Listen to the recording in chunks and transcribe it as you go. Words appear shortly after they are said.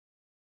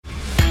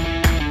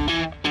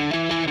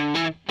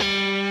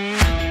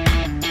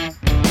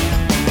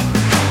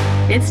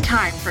It's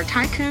time for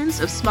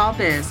Tycoons of Small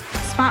Biz,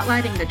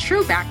 spotlighting the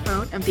true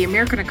backbone of the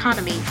American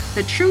economy,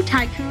 the true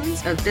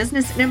tycoons of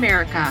business in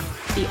America,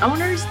 the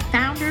owners,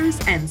 founders,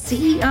 and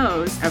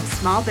CEOs of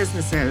small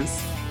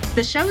businesses.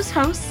 The show's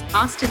hosts,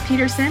 Austin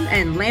Peterson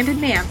and Landon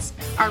Nance,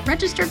 are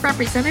registered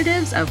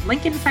representatives of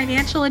Lincoln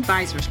Financial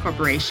Advisors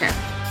Corporation,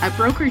 a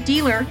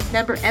broker-dealer,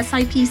 member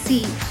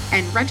SIPC,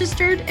 and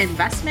registered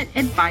investment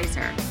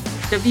advisor.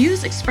 The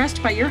views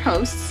expressed by your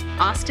hosts,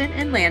 Austin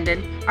and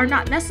Landon, are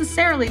not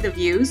necessarily the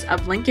views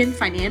of Lincoln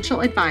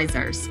Financial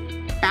Advisors.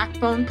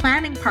 Backbone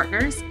Planning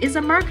Partners is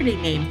a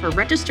marketing name for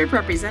registered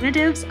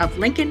representatives of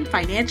Lincoln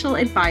Financial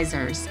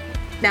Advisors.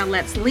 Now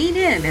let's lean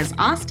in as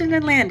Austin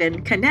and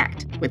Landon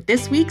connect with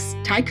this week's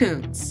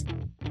Tycoons.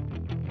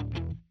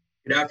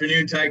 Good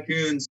afternoon,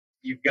 Tycoons.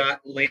 You've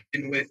got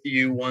Landon with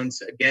you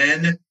once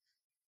again.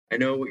 I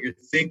know what you're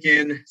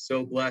thinking.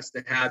 So blessed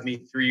to have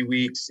me 3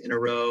 weeks in a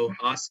row.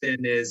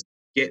 Austin is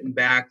getting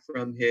back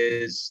from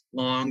his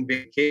long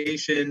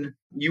vacation.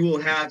 You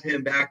will have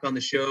him back on the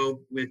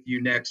show with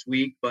you next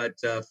week, but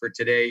for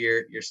today,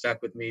 you're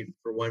stuck with me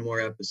for one more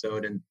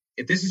episode. And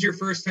if this is your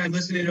first time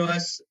listening to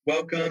us,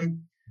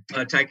 welcome.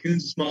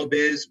 Tycoons of Small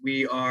Biz.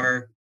 We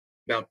are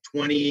about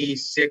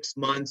 26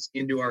 months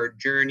into our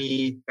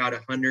journey, about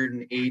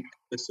 108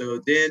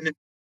 episodes in.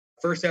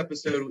 First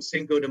episode was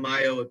Cinco de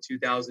Mayo of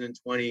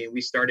 2020, and we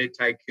started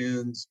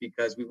Tycoons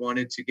because we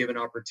wanted to give an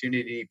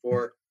opportunity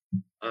for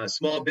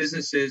small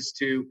businesses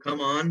to come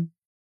on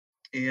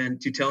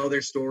and to tell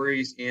their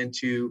stories and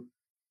to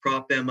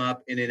prop them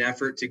up in an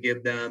effort to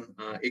give them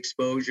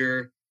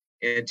exposure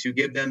and to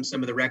give them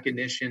some of the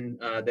recognition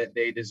that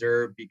they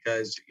deserve,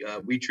 because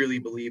we truly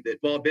believe that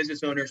small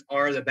business owners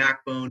are the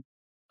backbone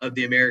of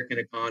the American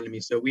economy.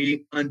 So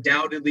we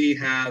undoubtedly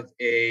have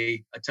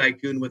a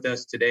tycoon with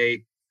us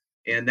today,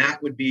 and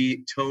that would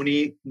be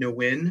Tony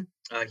Nguyen.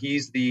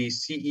 He's the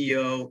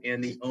CEO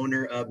and the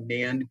owner of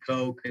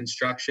Nandco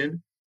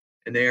Construction,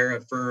 and they're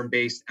a firm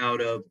based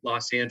out of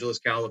Los Angeles,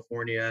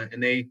 California,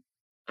 and they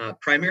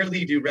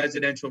primarily do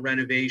residential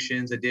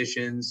renovations,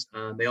 additions.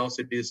 They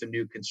also do some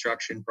new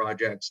construction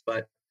projects.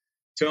 But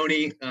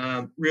Tony,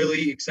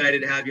 really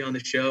excited to have you on the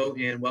show,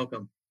 and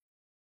welcome.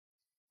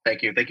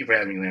 Thank you. Thank you for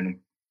having me, Landon.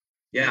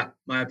 Yeah,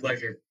 my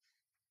pleasure.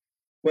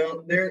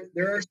 Well, there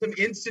are some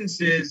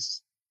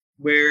instances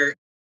where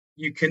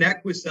you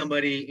connect with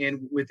somebody,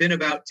 and within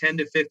about 10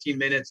 to 15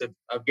 minutes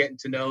of getting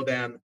to know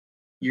them,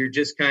 you're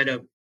just kind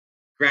of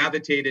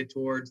gravitated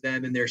towards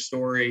them and their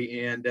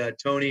story. And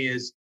Tony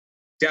is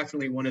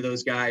definitely one of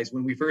those guys.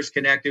 When we first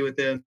connected with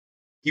him,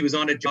 he was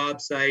on a job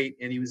site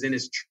and he was in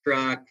his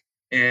truck.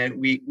 And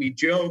we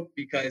joke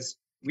because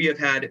we have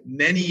had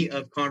many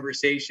of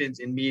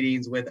conversations and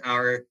meetings with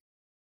our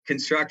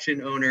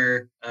construction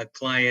owner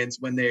clients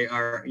when they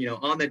are,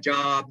 on the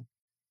job,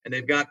 and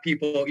they've got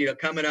people,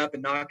 coming up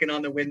and knocking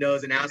on the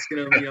windows and asking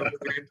them, for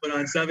their input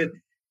on something.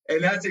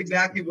 And that's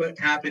exactly what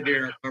happened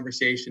during our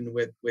conversation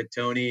with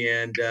Tony.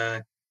 And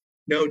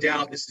no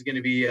doubt this is going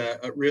to be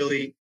a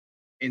really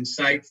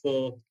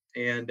insightful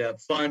and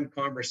fun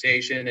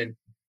conversation.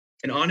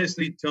 And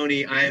honestly,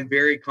 Tony, I am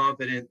very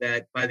confident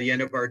that by the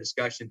end of our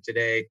discussion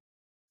today,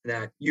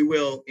 that you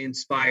will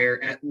inspire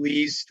at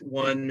least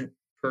one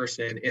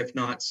person, if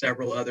not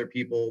several other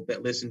people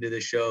that listen to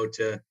the show,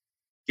 to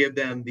give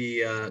them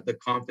the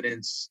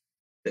confidence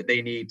that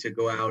they need to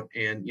go out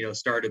and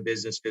start a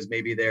business, because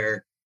maybe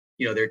they're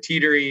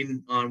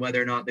teetering on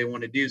whether or not they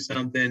want to do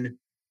something.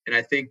 And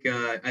I think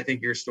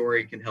your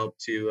story can help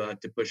to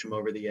push them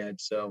over the edge.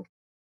 So,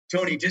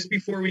 Tony, just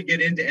before we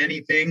get into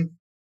anything,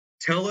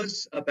 tell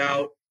us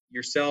about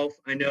yourself.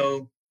 I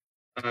know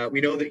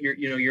we know that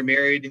you're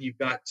married and you've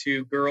got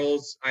two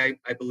girls, I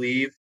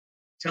believe.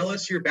 Tell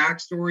us your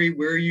backstory,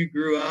 where you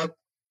grew up.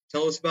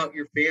 Tell us about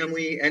your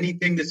family,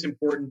 anything that's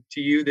important to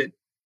you that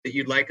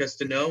you'd like us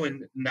to know,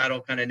 and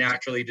that'll kind of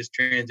naturally just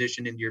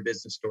transition into your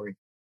business story.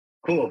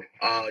 Cool.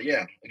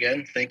 Yeah.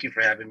 Again, thank you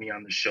for having me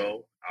on the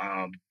show.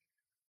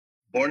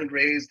 Born and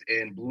raised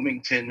in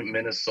Bloomington,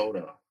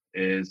 Minnesota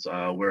is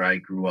where I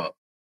grew up.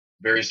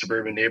 Very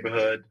suburban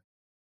neighborhood,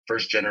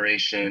 first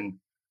generation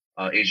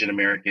Asian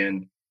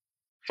American.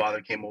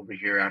 Father came over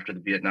here after the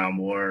Vietnam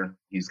War.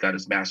 He's got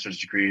his master's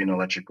degree in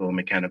electrical and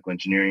mechanical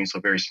engineering, so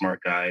very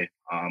smart guy.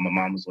 My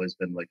mom has always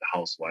been like a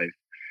housewife.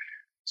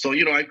 So,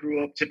 I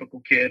grew up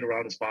typical kid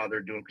around his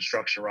father doing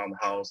construction around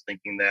the house,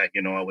 thinking that,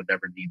 I would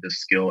never need this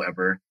skill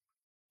ever.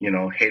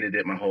 Hated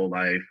it my whole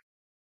life.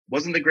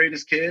 Wasn't the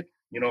greatest kid,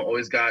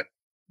 always got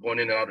going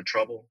in and out of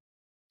trouble.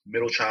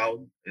 Middle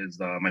child is,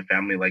 my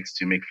family likes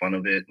to make fun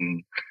of it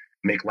and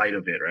make light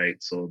of it, right?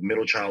 So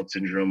middle child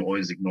syndrome,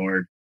 always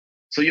ignored.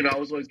 So, I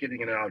was always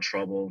getting in and out of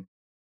trouble.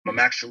 I'm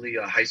actually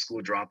a high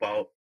school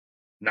dropout.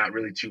 Not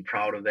really too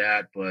proud of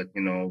that, but,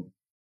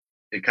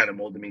 it kind of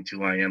molded me to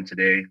who I am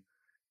today.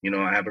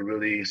 I have a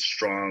really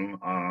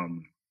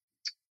strong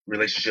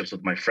relationships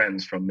with my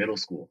friends from middle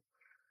school.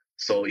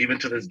 So even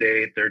to this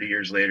day, 30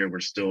 years later, we're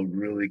still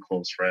really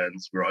close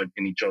friends. We're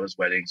in each other's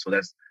weddings. So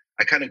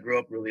I kind of grew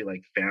up really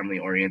like family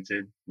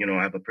oriented.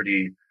 I have a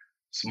pretty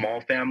small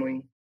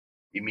family.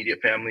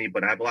 immediate family,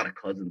 but I have a lot of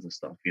cousins and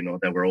stuff,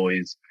 that were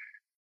always,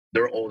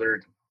 they're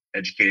older,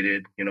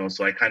 educated,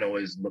 so I kind of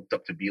always looked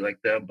up to be like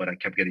them, but I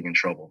kept getting in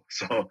trouble.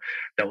 So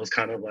that was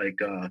kind of like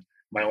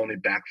my only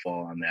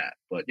backfall on that.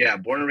 But yeah,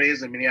 born and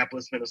raised in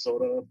Minneapolis,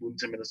 Minnesota,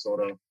 Bloomington,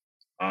 Minnesota.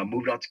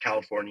 Moved out to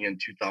California in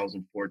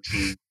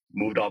 2014.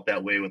 Moved out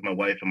that way with my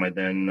wife and my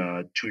then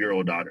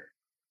 2-year-old daughter.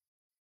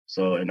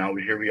 So, and now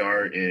here we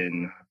are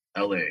in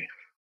LA.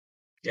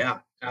 Yeah,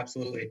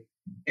 absolutely.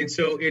 And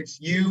so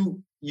it's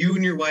you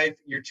and your wife,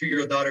 your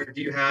 2-year-old daughter.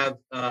 Do you have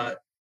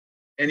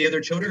any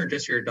other children or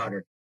just your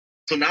daughter?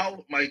 So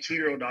now my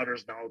 2-year-old daughter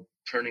is now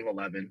turning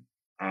 11.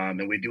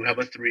 And we do have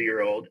a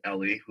 3-year-old,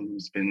 Ellie,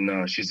 who's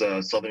been, she's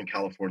a Southern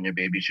California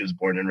baby. She was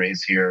born and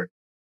raised here.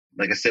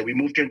 Like I said, we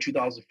moved here in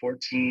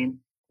 2014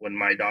 when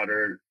my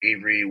daughter,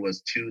 Avery,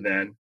 was 2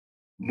 then.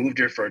 Moved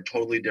here for a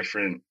totally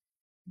different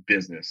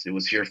business. It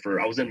was here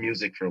I was in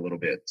music for a little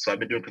bit. So I've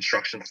been doing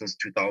construction since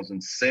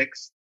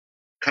 2006.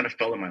 Kind of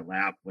fell in my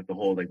lap with the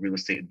whole like real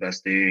estate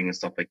investing and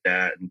stuff like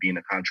that and being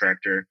a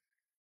contractor.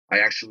 I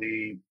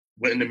actually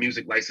went into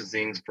music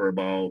licensing for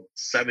about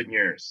 7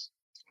 years.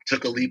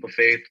 Took a leap of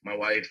faith, my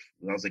wife,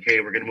 and I was like, hey,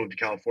 we're going to move to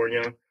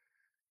California.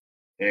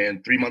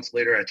 And 3 months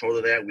later, I told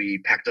her that. We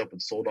packed up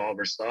and sold all of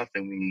our stuff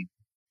and we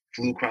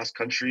flew across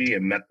country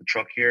and met the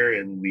truck here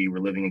and we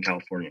were living in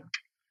California.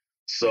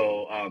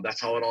 So that's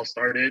how it all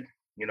started,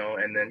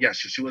 and then, yeah,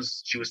 she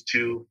was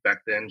 2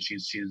 back then.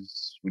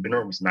 We've been here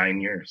almost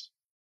 9 years.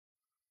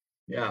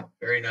 Yeah,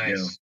 very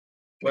nice.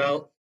 Yeah.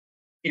 Well,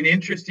 an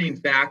interesting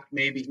fact,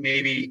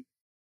 maybe,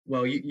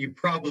 well, you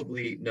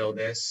probably know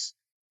this,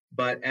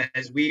 but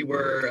as we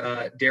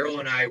were, Daryl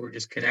and I were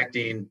just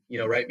connecting,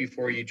 right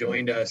before you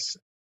joined us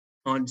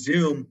on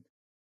Zoom,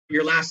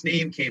 your last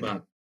name came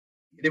up.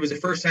 It was the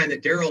first time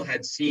that Daryl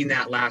had seen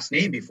that last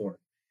name before.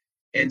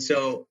 And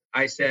so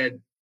I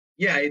said,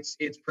 yeah, it's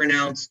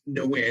pronounced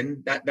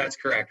Nguyen. That's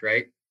correct,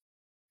 right?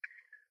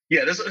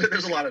 Yeah, there's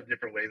a lot of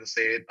different ways to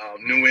say it.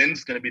 Nguyen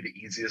is going to be the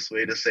easiest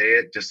way to say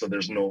it, just so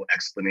there's no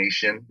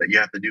explanation that you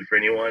have to do for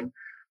anyone.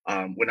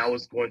 When I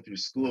was going through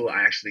school,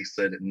 I actually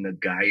said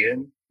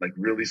Nagayan, like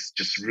really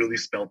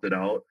spelt it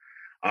out.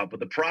 But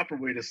the proper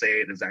way to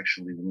say it is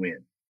actually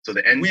Win. So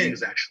the NG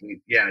is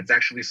actually, it's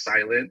actually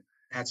silent.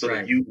 That's so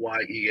right. The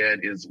UYEN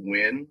is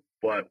Win.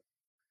 But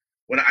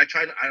when I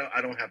try to,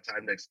 I don't have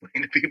time to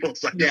explain to people,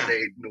 so I just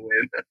say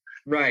Win.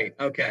 Right.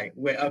 Okay.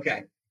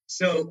 Okay.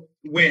 So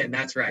Win,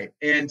 that's right.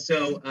 And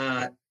so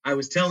I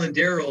was telling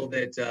Daryl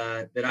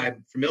that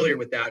I'm familiar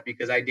with that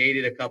because I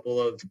dated a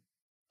couple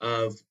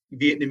of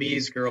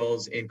Vietnamese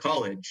girls in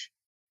college.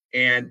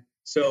 And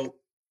so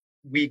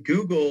we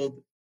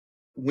Googled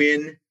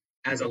Win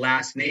as a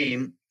last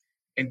name.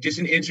 And just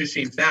an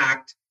interesting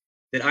fact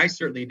that I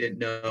certainly didn't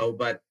know,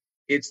 but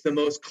it's the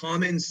most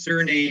common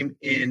surname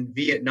in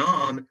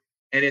Vietnam.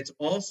 And it's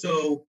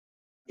also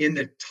in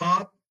the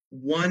top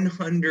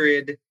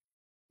 100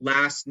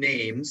 last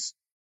names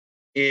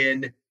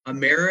in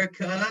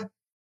America,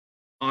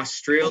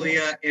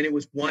 Australia, and it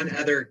was one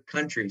other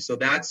country. So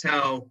that's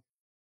how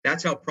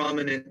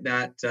prominent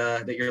that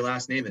your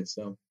last name is.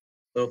 So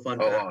a little fun.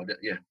 Wow,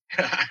 yeah.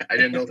 I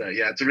didn't know that.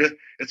 Yeah,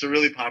 it's a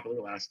really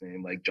popular last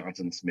name, like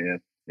Johnson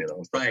Smith,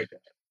 Right.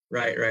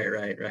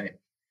 Right.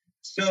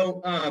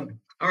 So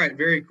all right,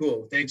 very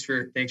cool. Thanks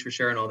for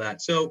sharing all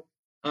that. So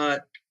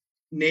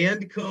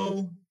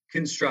Nandco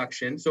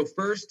Construction. So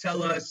first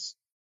tell us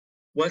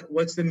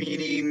what's the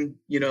meaning,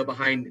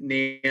 behind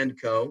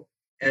Nandco,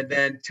 and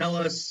then tell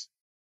us,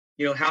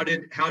 how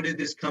did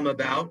this come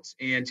about,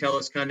 and tell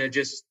us kind of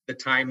just the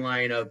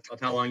timeline of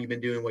how long you've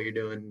been doing what you're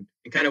doing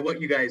and kind of what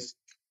you guys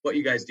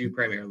do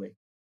primarily.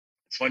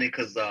 It's funny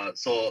because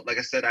so like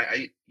I said,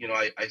 I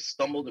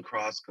stumbled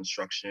across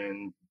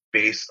construction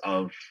based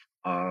of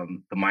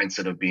the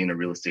mindset of being a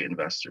real estate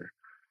investor.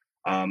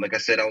 Like I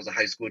said, I was a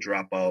high school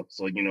dropout,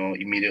 so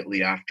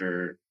immediately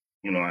after,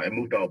 I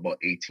moved out about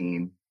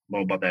 18,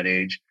 about that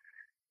age,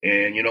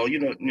 and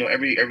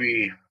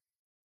every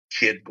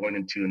kid going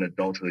into an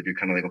adulthood, you're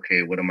kind of like,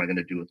 okay, what am I going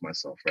to do with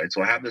myself, right?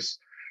 So I have this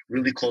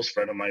really close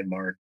friend of mine,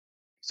 Mark.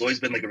 He's always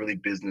been like a really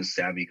business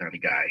savvy kind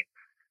of guy,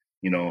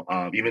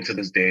 even to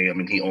this day. I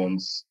mean, he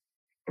owns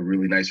a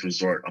really nice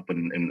resort up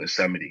in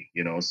Yosemite,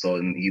 so,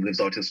 and he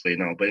lives out this way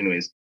now. But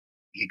anyways,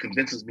 he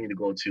convinces me to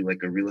go to like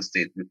a real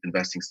estate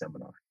investing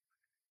seminar.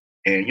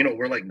 And,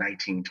 we're like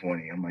 19,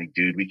 20. I'm like,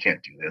 dude, we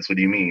can't do this. What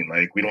do you mean?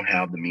 Like, we don't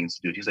have the means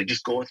to do it. He's like,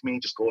 just go with me.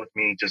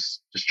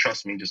 Just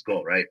trust me. Just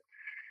go. Right.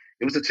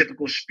 It was a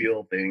typical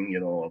spiel thing,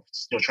 of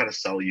trying to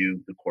sell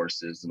you the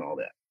courses and all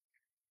that.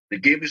 They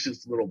gave us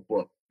this little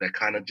book that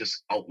kind of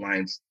just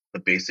outlines the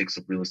basics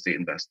of real estate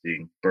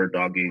investing, bird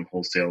dogging,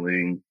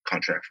 wholesaling,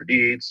 contract for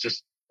deeds,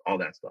 just all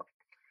that stuff.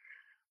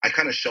 I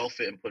kind of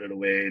shelf it and put it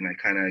away, and I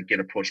kind of get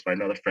approached by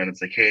another friend.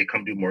 It's like, hey,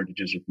 come do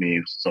mortgages with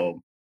me.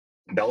 So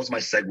that was my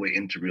segue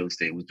into real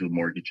estate, was doing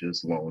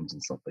mortgages, loans,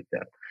 and stuff like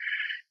that.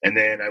 And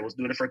then I was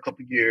doing it for a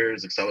couple of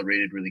years,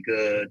 accelerated really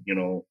good,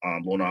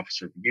 loan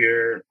officer of the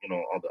year,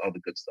 all the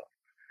good stuff.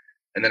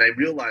 And then I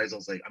realized, I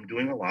was like, I'm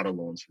doing a lot of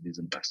loans for these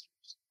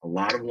investors, a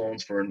lot of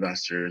loans for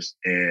investors,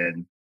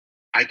 and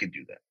I could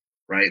do that.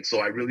 right? So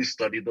I really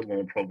studied the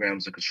loan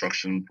programs, the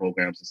construction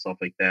programs and stuff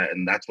like that.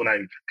 And that's when I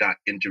got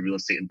into real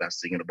estate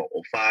investing in about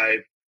 '05,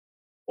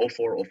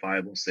 '04,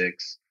 '05,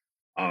 '06,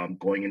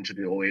 going into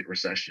the '08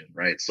 recession,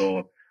 right?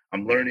 So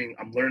I'm learning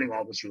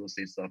all this real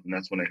estate stuff. And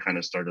that's when I kind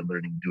of started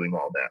learning, doing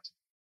all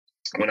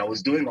that. When I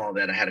was doing all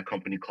that, I had a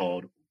company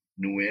called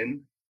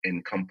Nguyen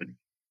and Company,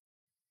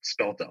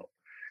 spelt out.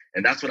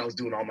 And that's what I was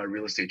doing all my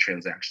real estate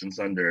transactions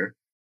under.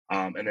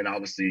 And then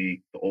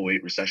obviously the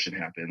 '08 recession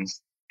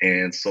happens.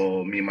 And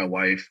so me and my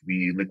wife,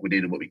 we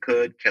liquidated what we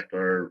could, kept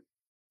our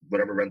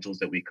whatever rentals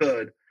that we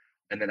could,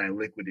 and then I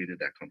liquidated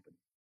that company.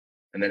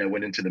 And then I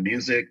went into the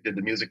music, did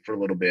the music for a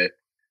little bit.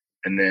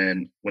 And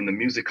then when the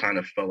music kind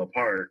of fell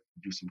apart,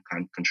 do some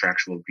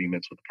contractual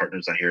agreements with the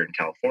partners out here in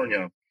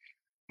California,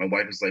 my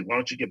wife is like, why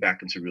don't you get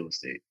back into real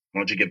estate? Why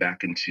don't you get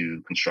back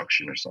into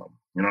construction or something?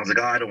 And I was like,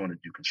 oh, I don't want to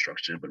do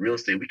construction, but real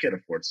estate, we can't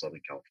afford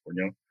Southern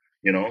California.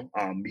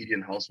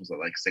 Median house was at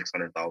like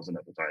 600,000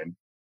 at the time.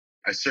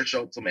 I searched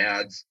out some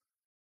ads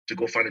to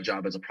go find a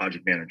job as a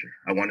project manager.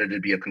 I wanted to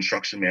be a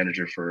construction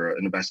manager for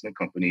an investment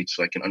company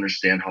so I can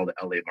understand how the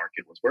LA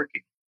market was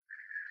working.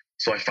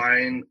 So I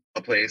find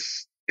a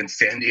place in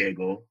San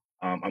Diego.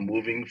 I'm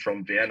moving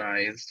from Van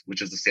Nuys,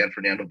 which is the San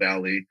Fernando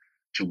Valley,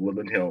 to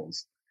Woodland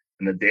Hills.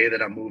 And the day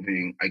that I'm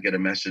moving, I get a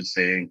message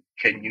saying,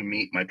 can you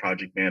meet my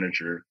project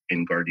manager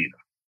in Gardena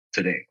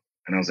today?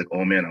 And I was like,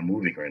 oh man, I'm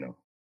moving right now.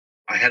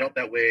 I head out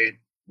that way.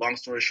 Long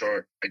story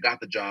short, I got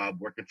the job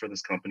working for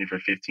this company for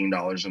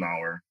 $15 an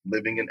hour,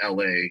 living in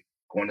LA,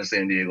 going to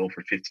San Diego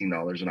for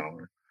 $15 an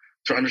hour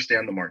to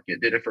understand the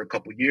market. Did it for a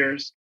couple of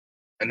years.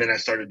 And then I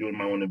started doing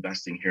my own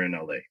investing here in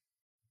LA.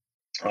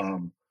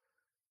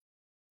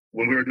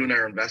 When we were doing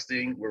our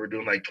investing, we were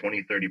doing like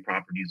 20, 30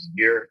 properties a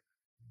year,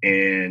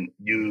 and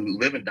you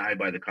live and die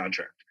by the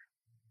contractor.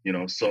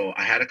 So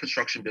I had a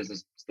construction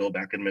business still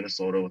back in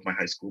Minnesota with my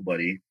high school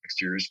buddy,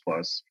 Exteriors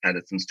Plus, had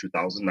it since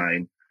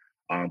 2009.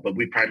 But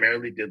we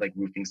primarily did like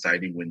roofing,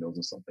 siding, windows,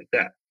 and stuff like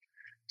that.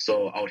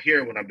 So out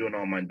here, when I'm doing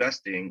all my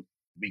investing,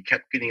 we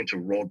kept getting into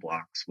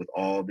roadblocks with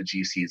all the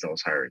GCs I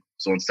was hiring.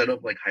 So instead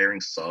of like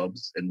hiring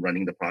subs and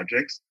running the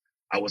projects,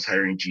 I was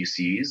hiring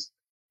GCs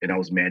and I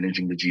was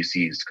managing the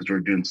GCs because we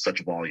were doing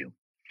such volume.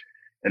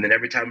 And then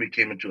every time we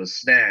came into a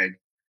snag,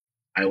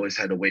 I always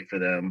had to wait for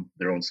them,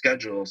 their own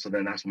schedule. So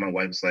then that's when my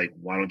wife was like,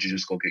 why don't you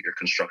just go get your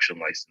construction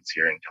license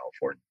here in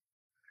California?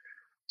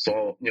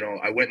 So,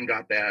 I went and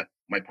got that.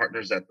 My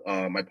partners that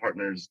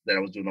I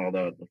was doing all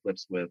the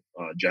flips with,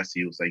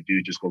 Jesse, was like,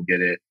 dude, just go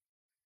get it.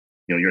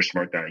 You're a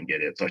smart guy and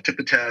get it. So I took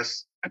the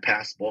test. I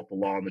passed both the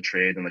law and the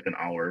trade in like an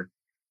hour.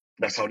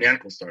 That's how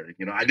NANCO started.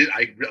 I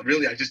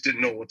just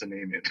didn't know what to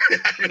name it.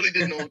 I really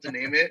didn't know what to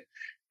name it.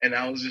 And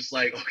I was just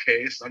like,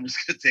 okay, so I'm just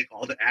going to take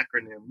all the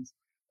acronyms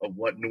of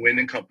what Nguyen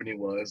and Company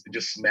was and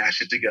just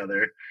smash it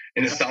together.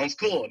 And it sounds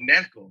cool,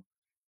 NANCO.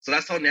 So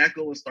that's how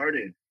NANCO was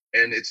started.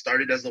 And it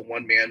started as a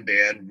one-man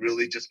band,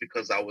 really just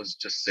because I was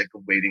just sick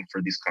of waiting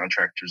for these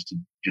contractors to,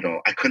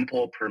 I couldn't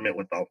pull a permit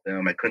without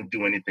them. I couldn't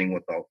do anything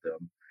without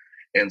them.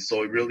 And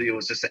so it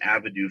was just an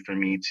avenue for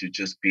me to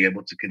just be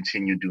able to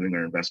continue doing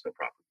our investment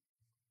property.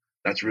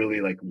 That's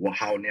really like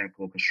how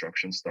NANCO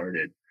Construction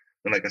started.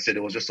 And like I said,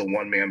 it was just a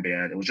one-man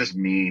band. It was just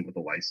me with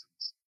a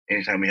license.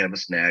 Anytime we have a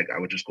snag, I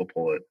would just go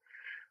pull it.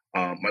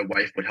 My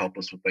wife would help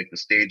us with like the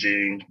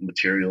staging,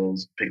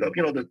 materials, pick up,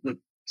 the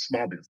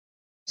small business.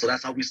 So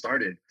that's how we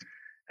started.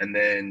 And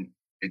then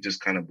it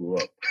just kind of blew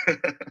up.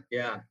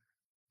 Yeah.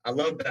 I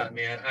love that,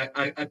 man.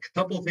 A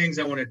couple of things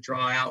I want to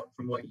draw out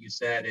from what you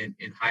said and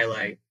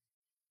highlight.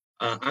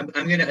 I'm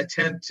going to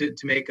attempt to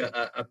make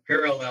a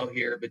parallel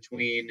here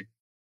between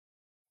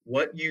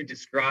what you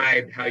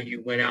described, how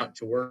you went out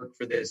to work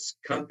for this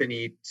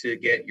company to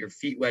get your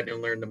feet wet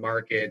and learn the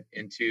market,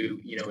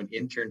 into, an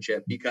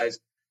internship, because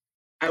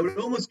I would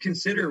almost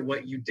consider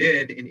what you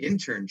did an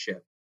internship.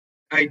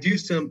 I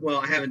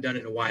haven't done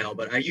it in a while,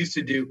 but I used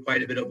to do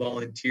quite a bit of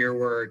volunteer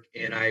work,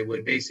 and I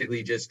would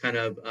basically just kind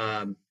of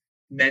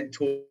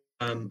mentor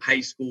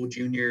high school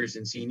juniors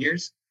and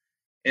seniors.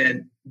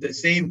 And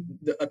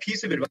a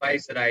piece of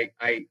advice that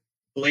I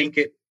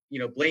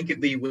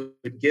blanketly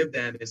would give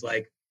them is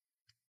like,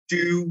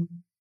 do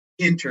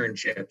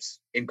internships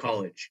in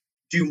college,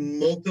 do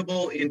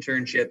multiple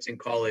internships in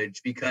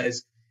college,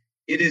 because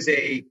it is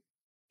a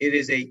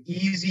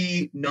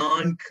easy,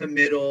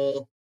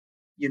 non-committal,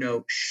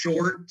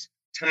 short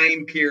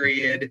time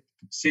period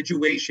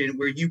situation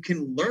where you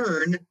can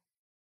learn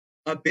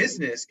a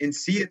business and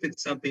see if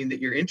it's something that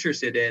you're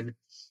interested in.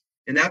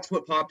 And that's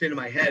what popped into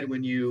my head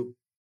when you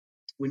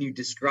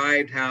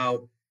described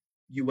how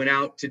you went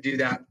out to do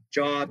that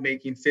job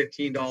making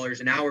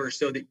 $15 an hour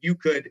so that you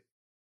could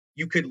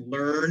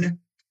learn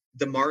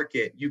the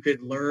market. You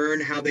could learn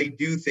how they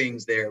do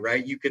things there,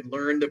 right? You could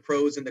learn the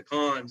pros and the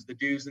cons, the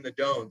do's and the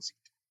don'ts,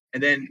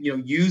 and then,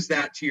 use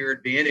that to your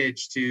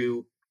advantage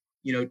to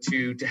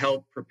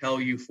help propel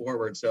you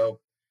forward. So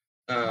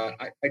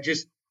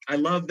I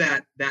love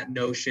that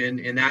notion.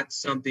 And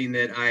that's something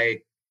that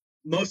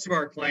most of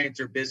our clients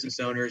are business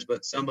owners,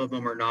 but some of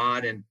them are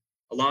not. And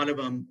a lot of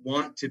them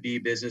want to be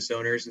business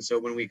owners. And so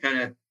when we kind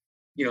of,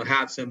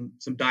 have some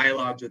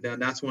dialogues with them.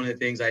 That's one of the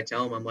things I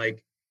tell them. I'm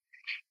like,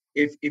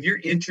 if you're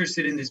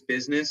interested in this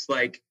business,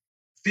 like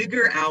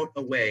figure out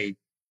a way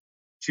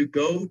to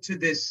go to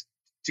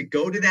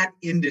that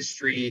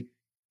industry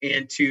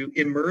and to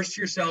immerse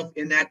yourself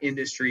in that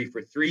industry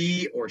for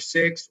 3 or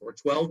 6 or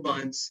 12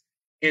 months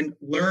and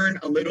learn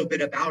a little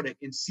bit about it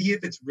and see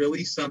if it's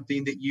really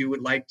something that you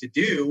would like to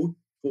do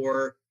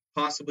for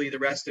possibly the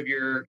rest of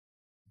your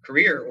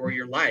career or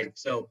your life.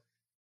 So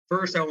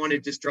first, I want to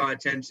just draw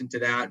attention to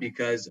that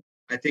because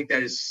I think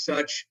that is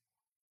such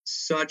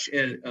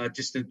an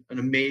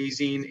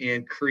amazing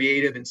and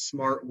creative and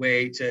smart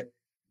way to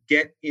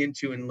get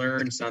into and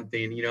learn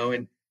something,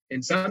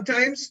 and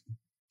sometimes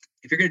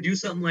if you're going to do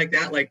something like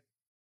that, like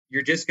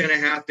you're just going to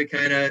have to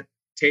kind of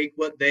take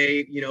what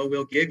they,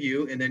 will give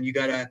you. And then you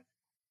got to,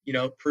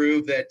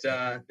 prove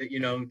that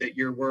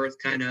you're worth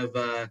kind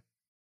of,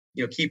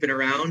 keeping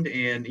around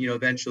and,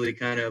 eventually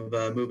kind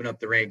of moving up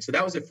the ranks. So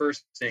that was the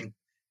first thing.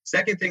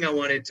 Second thing I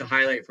wanted to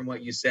highlight from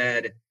what you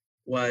said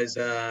was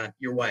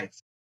your wife.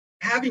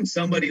 Having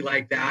somebody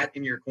like that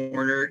in your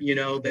corner,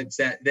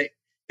 that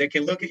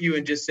can look at you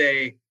and just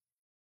say,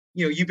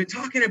 you've been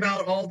talking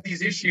about all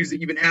these issues that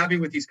you've been having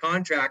with these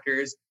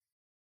contractors.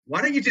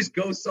 Why don't you just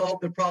go solve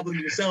the problem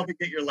yourself and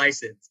get your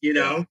license?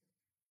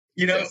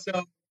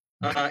 So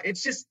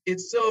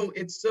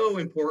it's so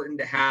important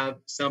to have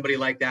somebody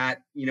like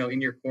that,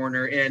 in your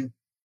corner. And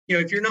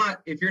if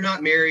you're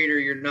not married or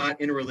you're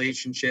not in a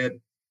relationship,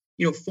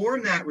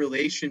 form that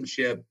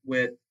relationship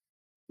with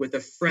a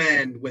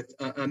friend, with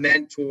a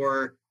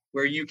mentor,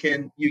 where you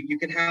can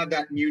have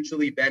that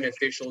mutually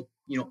beneficial,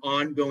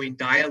 ongoing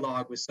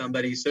dialogue with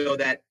somebody so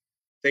that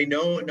they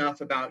know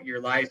enough about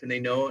your life and they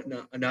know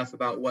enough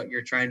about what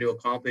you're trying to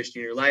accomplish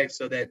in your life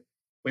so that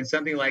when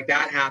something like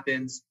that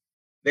happens,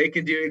 they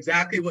can do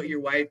exactly what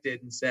your wife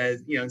did and say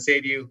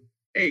to you,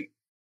 hey,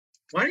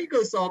 why don't you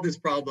go solve this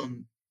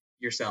problem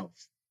yourself?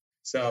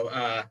 So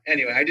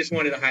anyway, I just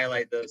wanted to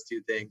highlight those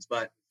two things.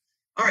 But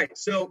all right,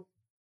 so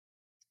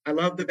I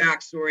love the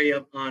backstory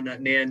on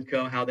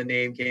Nanco, how the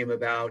name came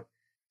about.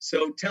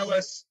 So tell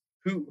us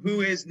who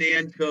is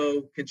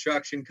Nanco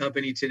Construction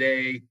Company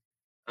today?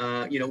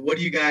 What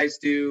do you guys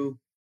do?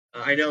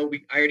 I know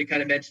I already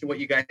kind of mentioned what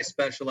you guys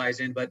specialize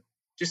in, but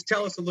just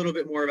tell us a little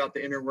bit more about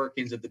the inner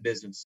workings of the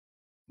business.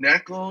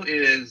 Nanco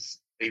is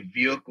a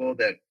vehicle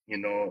that,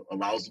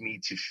 allows me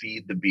to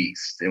feed the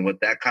beast. And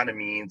what that kind of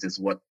means is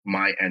what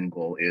my end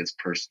goal is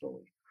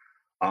personally.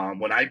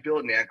 When I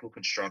built Nanco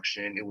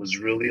Construction, it was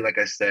really, like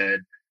I said,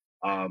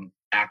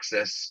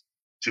 access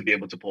to be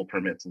able to pull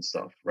permits and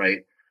stuff, right?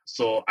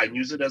 So I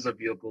use it as a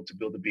vehicle to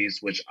build the beast,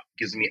 which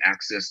gives me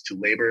access to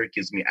labor,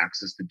 gives me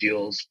access to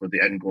deals for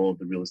the end goal of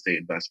the real estate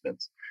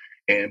investments.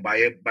 And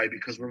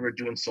because we were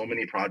doing so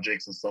many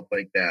projects and stuff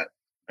like that,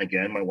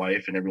 again, my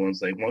wife and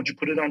everyone's like, why don't you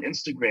put it on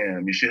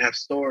Instagram? You should have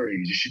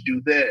stories. You should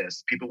do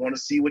this. People want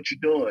to see what you're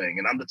doing.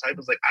 And I'm the type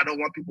that's like, I don't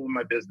want people in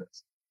my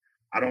business.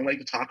 I don't like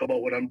to talk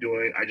about what I'm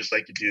doing. I just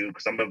like to do,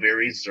 because I'm a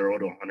very 0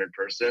 to 100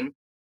 person.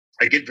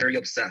 I get very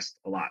obsessed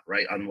a lot,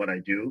 right, on what I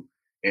do.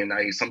 And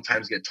I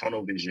sometimes get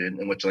tunnel vision,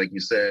 in which, like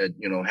you said,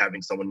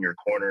 having someone in your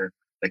corner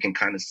that can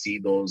kind of see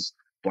those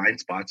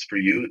blind spots for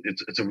you,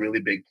 it's a really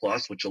big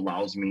plus, which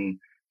allows me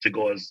to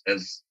go as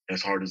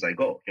hard as I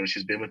go.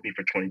 She's been with me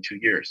for 22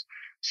 years.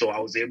 So I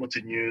was able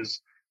to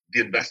use the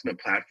investment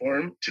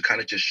platform to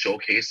kind of just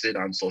showcase it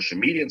on social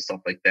media and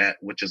stuff like that,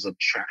 which has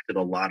attracted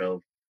a lot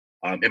of,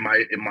 in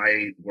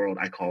my world,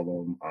 I call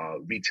them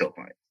retail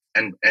clients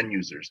and end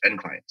users, end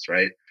clients,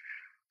 right?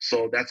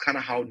 So that's kind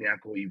of how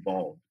Nanco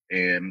evolved.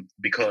 And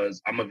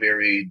because I'm a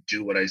very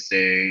do what I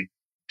say,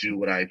 do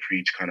what I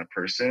preach kind of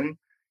person,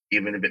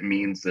 even if it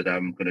means that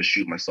I'm going to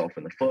shoot myself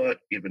in the foot,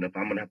 even if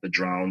I'm going to have to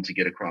drown to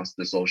get across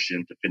this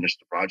ocean to finish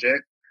the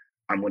project,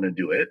 I'm going to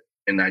do it.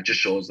 And that just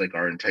shows like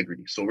our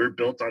integrity. So we're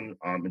built on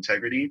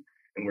integrity,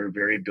 and we're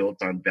very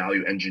built on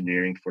value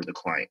engineering for the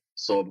client.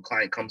 So if a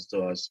client comes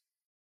to us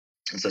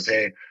and says,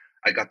 hey,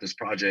 I got this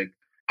project,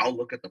 I'll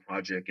look at the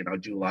project and I'll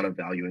do a lot of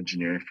value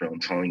engineering for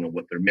them, telling them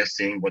what they're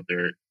missing, what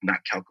they're not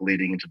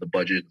calculating into the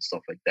budget and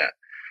stuff like that.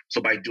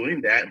 So by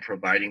doing that and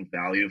providing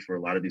value for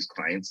a lot of these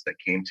clients that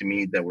came to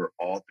me that were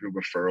all through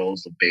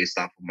referrals based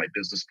off of my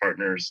business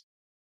partners,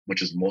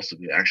 which is most of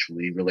it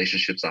actually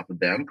relationships off of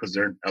them because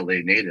they're LA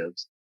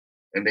natives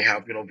and they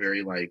have,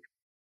 very like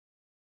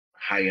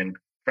high-end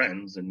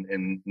friends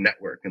and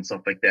network and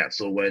stuff like that.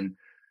 So when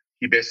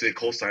he basically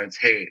co-signs,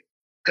 hey,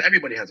 'cause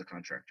everybody has a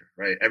contractor,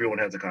 right? Everyone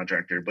has a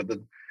contractor, but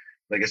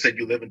like I said,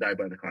 you live and die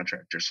by the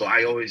contractor. So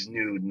I always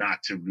knew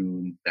not to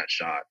ruin that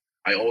shot.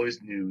 I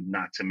always knew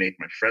not to make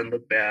my friend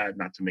look bad,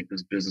 not to make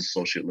this business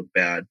associate look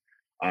bad.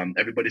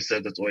 Everybody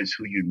says that's always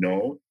who you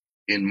know.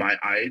 In my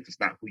eyes, it's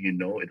not who you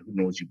know, and who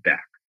knows you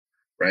back,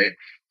 right?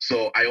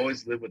 So I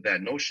always live with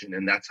that notion,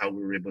 and that's how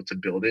we were able to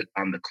build it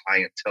on the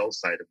clientele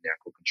side of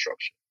Nanco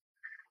Construction.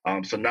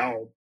 So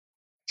now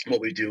what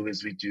we do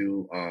is we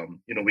do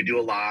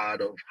a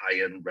lot of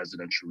high-end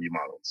residential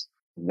remodels,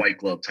 white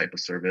glove type of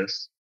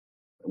service,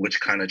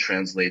 which kind of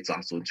translates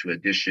also into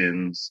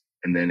additions,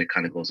 and then it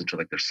kind of goes into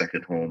like their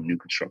second home, new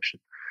construction.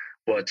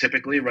 But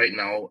typically right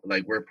now,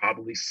 like we're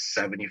probably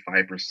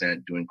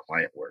 75% doing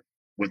client work.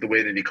 With the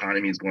way that the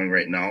economy is going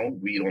right now,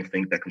 we don't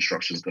think that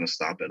construction is going to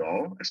stop at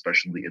all,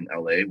 especially in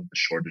LA with the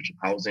shortage of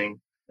housing.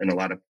 And a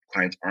lot of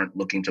clients aren't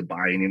looking to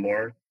buy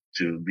anymore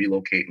to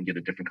relocate and get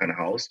a different kind of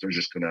house. They're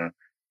just going to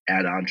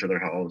add on to their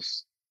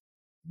house,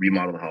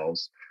 remodel the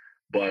house.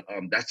 But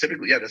that's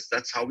typically, yeah,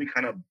 that's how we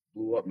kind of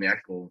blew up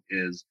NANCO,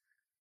 is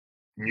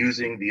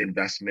using the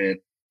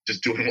investment,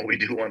 just doing what we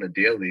do on a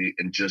daily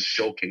and just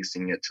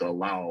showcasing it to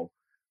allow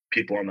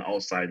people on the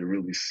outside to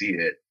really see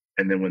it.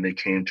 And then when they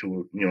came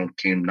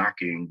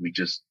knocking, we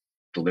just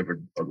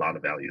delivered a lot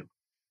of value.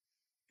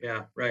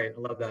 Yeah, right. I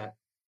love that.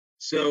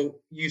 So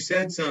you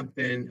said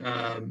something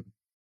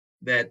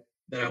that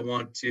I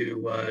want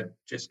to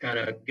just kind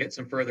of get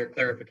some further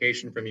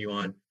clarification from you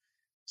on.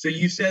 So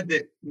you said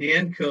that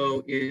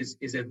NANCO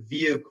is a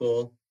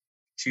vehicle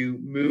to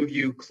move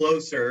you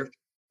closer,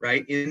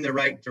 right, in the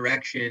right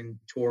direction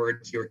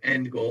towards your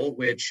end goal,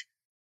 which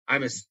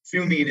I'm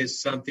assuming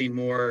is something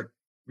more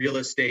real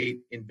estate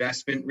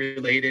investment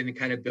related and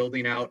kind of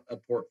building out a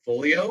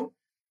portfolio.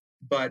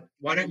 But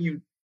why don't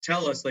you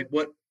tell us, like,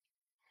 what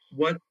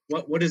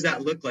does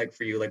that look like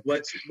for you? Like,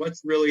 what's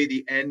really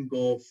the end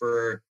goal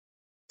for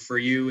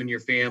you and your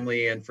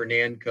family and for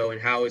NANCO,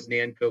 and how is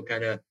NANCO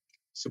kind of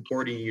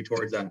supporting you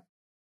towards that?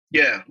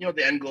 Yeah,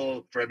 the end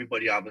goal for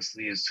everybody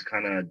obviously is to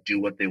kind of do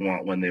what they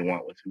want when they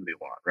want with who they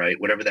want, right?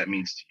 Whatever that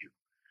means to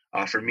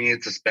you. For me,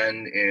 it's to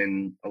spend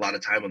in a lot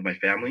of time with my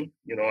family.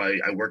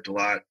 I worked a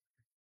lot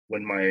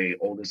when my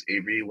oldest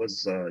Avery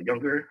was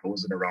younger. I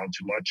wasn't around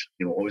too much,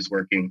 always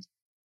working.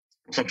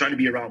 So I'm trying to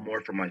be around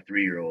more for my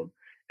 3-year-old.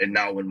 And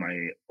now when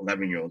my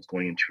 11-year-old is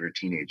going into her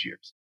teenage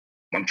years,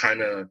 I'm trying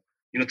to,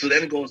 so the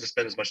end goal is to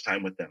spend as much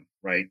time with them,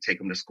 right? Take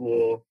them to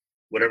school,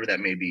 whatever that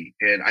may be.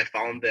 And I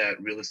found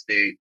that real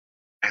estate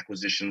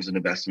acquisitions and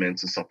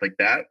investments and stuff like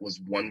that was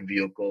one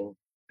vehicle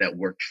that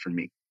worked for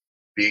me.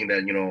 Being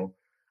that,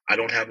 I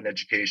don't have an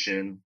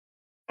education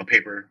on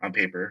paper.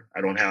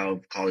 I don't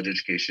have college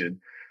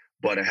education,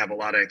 but I have a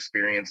lot of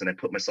experience and I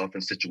put myself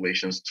in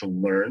situations to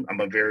learn.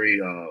 I'm a very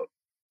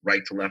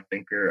right to left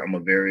thinker. I'm a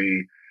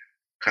very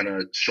kind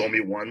of show me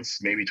once,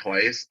 maybe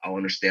twice, I'll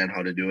understand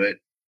how to do it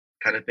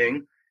kind of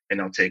thing,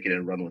 and I'll take it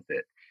and run with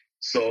it.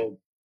 So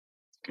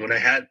when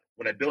I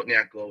built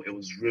NANCO, it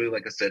was really,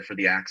 like I said, for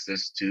the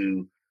access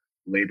to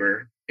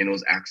labor, and it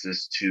was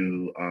access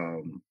to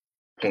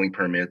pulling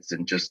permits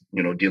and just,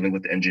 dealing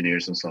with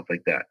engineers and stuff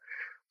like that.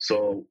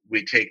 So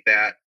we take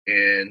that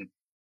and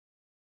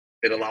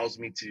it allows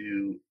me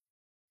to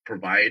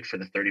provide for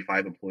the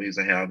 35 employees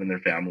I have and their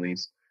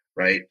families,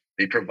 right?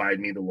 They provide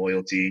me the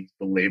loyalty,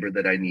 the labor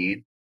that I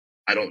need.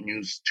 I don't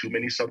use too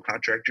many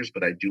subcontractors,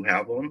 but I do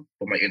have them.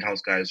 But my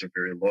in-house guys are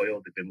very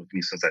loyal. They've been with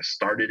me since I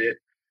started it,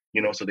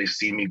 so they've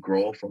seen me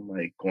grow from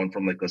going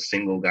from a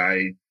single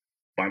guy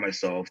by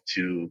myself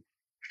to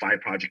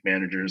 5 project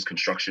managers,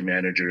 construction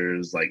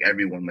managers,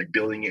 everyone,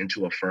 building it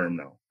into a firm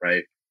now,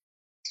 right?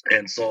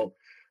 And so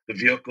the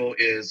vehicle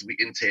is we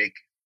intake,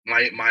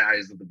 my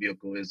eyes of the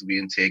vehicle is we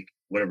intake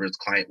whatever is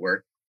client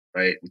work,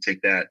 right? We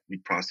take that, we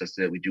process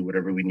it, we do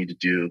whatever we need to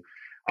do.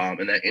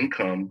 And that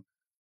income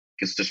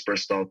gets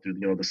dispersed out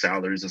through, the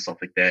salaries and stuff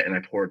like that. And I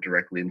pour it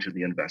directly into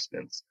the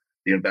investments.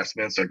 The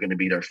investments are going to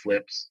be our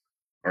flips,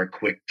 our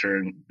quick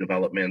turn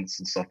developments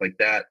and stuff like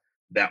that.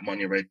 That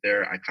money right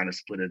there, I kind of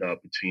split it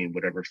up between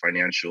whatever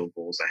financial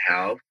goals I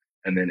have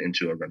and then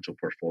into a rental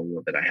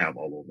portfolio that I have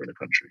all over the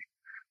country.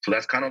 So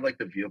that's kind of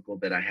the vehicle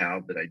that I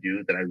have, that I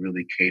do, that I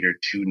really cater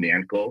to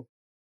NANCO.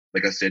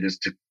 Like I said, is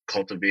to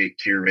cultivate,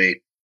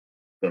 curate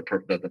the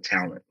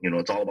talent.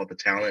 It's all about the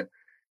talent.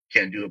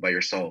 Can't do it by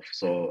yourself.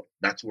 So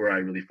that's where I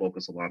really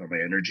focus a lot of my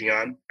energy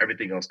on.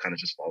 Everything else kind of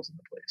just falls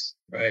into place.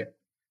 Right.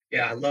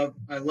 Yeah, I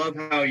love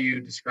how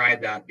you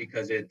describe that,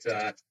 because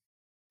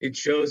it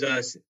shows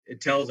us,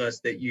 it tells us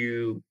that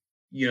you've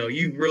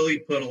really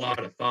put a lot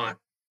of thought,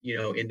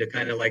 into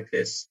kind of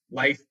this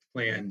life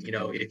plan,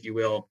 if you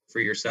will, for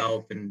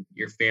yourself and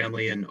your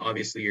family, and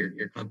obviously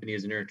your company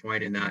is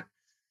intertwined in that.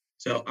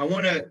 So I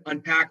want to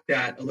unpack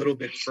that a little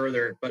bit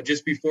further, but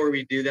just before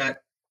we do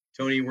that,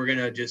 Tony, we're going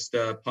to just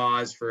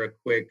pause for a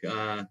quick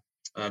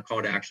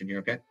call to action here,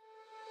 okay?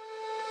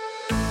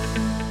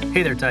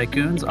 Hey there,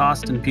 Tycoons.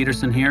 Austin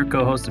Peterson here,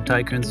 co-host of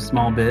Tycoons of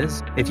Small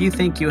Biz. If you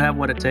think you have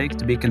what it takes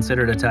to be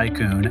considered a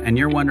tycoon and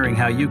you're wondering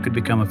how you could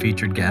become a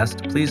featured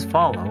guest, please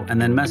follow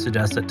and then message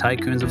us at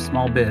Tycoons of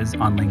Small Biz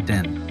on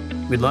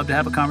LinkedIn. We'd love to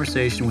have a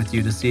conversation with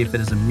you to see if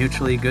it is a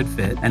mutually good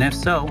fit, and if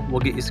so,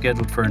 we'll get you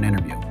scheduled for an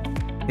interview.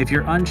 If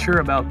you're unsure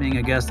about being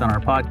a guest on our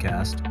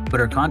podcast,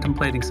 but are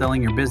contemplating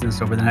selling your business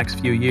over the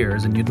next few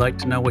years and you'd like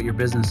to know what your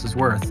business is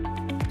worth,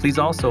 please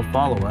also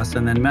follow us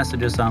and then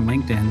message us on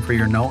LinkedIn for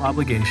your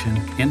no-obligation,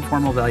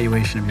 informal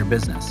valuation of your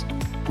business.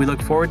 We look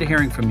forward to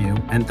hearing from you,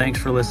 and thanks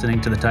for listening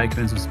to the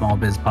Tycoons of Small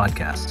Biz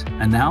podcast.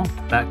 And now,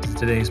 back to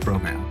today's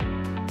program.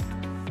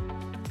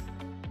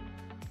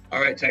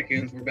 All right,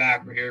 Tycoons, we're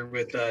back. We're here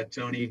with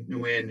Tony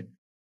Nguyen.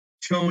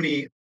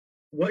 Tony,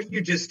 what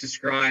you just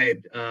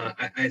described,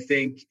 I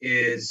think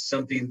is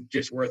something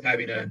just worth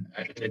having an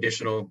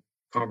additional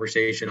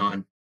conversation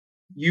on.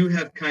 You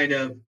have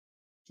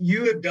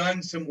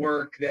done some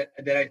work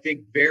that I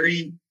think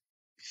very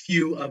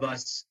few of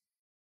us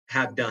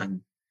have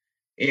done.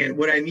 And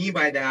what I mean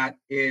by that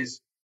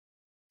is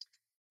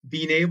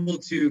being able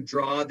to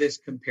draw this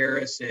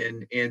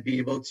comparison and be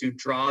able to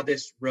draw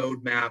this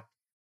roadmap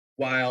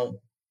while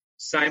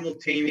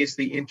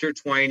simultaneously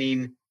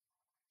intertwining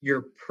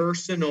your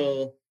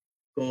personal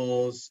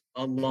goals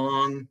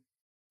along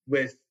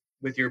with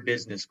your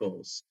business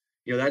goals.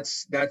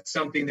 That's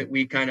something that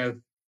we kind of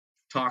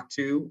talk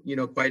to,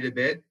 quite a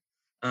bit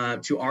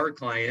to our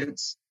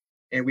clients.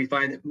 And we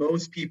find that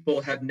most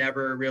people have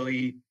never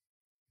really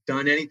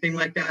done anything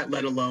like that,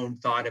 let alone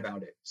thought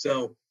about it.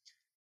 So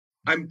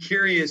I'm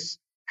curious,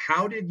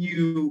 how did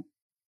you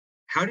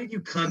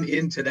come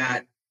into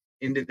that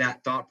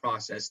thought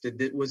process?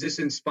 Was this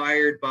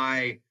inspired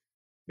by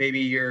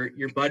maybe your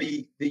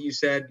buddy that you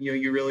said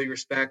you really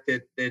respect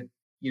that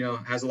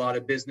has a lot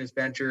of business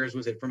ventures?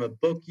 Was it from a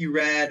book you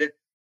read?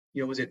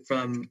 Was it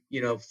from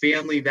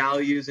family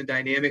values and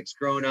dynamics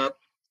growing up?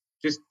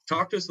 Just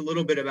talk to us a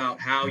little bit about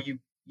how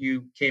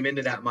you came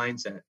into that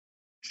mindset.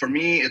 For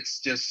me,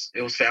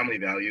 it was family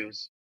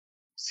values,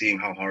 seeing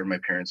how hard my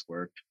parents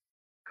worked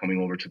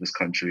coming over to this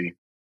country.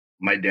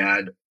 My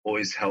dad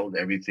always held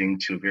everything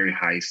to a very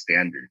high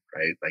standard,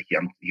 right? Like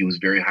he was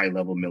very high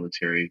level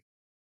military,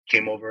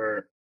 came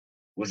over,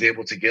 was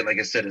able to get, like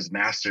I said, his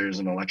master's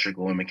in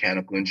electrical and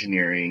mechanical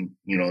engineering.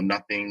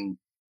 Nothing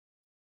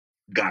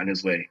got in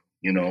his way,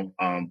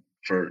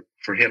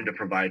 for him to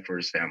provide for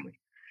his family.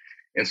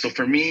 And so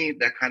for me,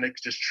 that kind of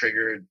just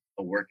triggered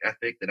a work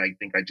ethic that I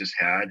think I just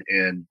had.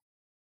 And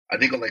I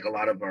think like a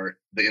lot of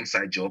the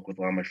inside joke with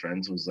a lot of my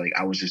friends was like,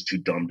 I was just too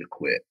dumb to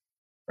quit.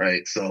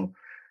 Right. So,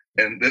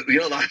 and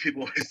a lot of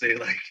people always say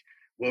like,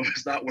 well, if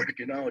it's not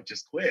working out,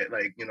 just quit.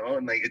 Like,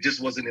 and like, it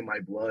just wasn't in my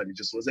blood. It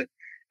just wasn't.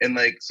 And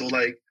like, so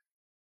like,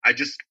 I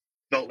just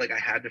felt like I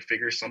had to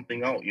figure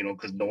something out,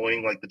 because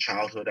knowing like the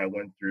childhood I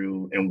went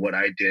through and what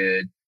I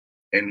did,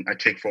 and I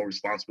take full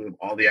responsibility of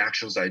all the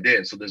actions I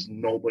did. So there's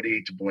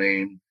nobody to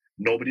blame.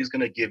 Nobody's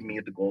going to give me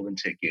the golden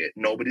ticket.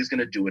 Nobody's going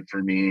to do it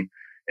for me.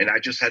 And I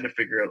just had to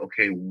figure out,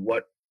 okay,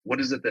 what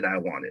is it that I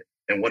wanted?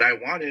 And what I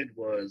wanted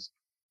was,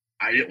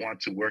 I didn't want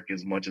to work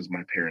as much as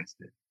my parents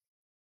did,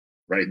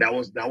 right? That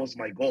was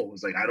my goal. It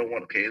was like, I don't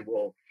want, okay,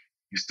 well,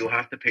 you still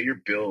have to pay your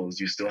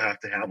bills. You still have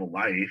to have a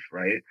life,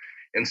 right?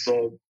 And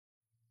so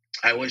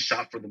I always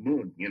shot for the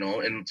moon,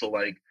 And so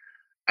like,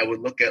 I would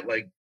look at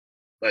like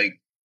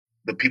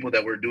the people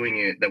that were doing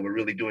it, that were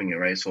really doing it,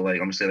 right? So like,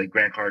 I'm gonna say like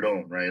Grant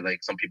Cardone, right? Like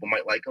some people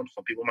might like him,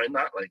 some people might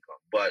not like him,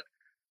 but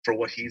for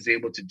what he's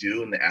able to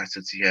do and the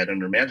assets he had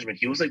under management,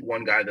 he was like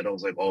one guy that I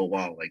was like, oh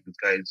wow, like this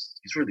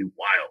he's really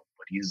wild,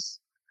 but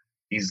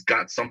he's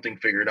got something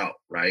figured out,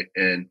 right?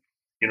 And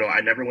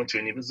I never went to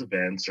any of his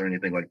events or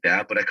anything like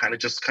that, but I kind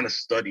of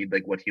studied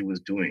like what he was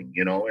doing,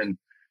 and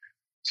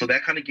so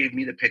that kind of gave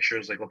me the picture. I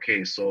was like,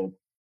 okay, so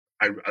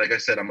like I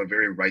said, I'm a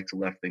very right to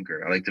left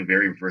thinker. I like to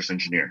very reverse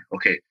engineer.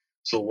 Okay,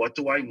 so what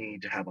do I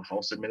need to have a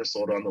house in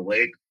Minnesota on the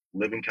lake,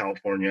 live in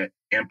California,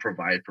 and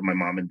provide for my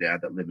mom and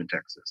dad that live in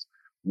Texas?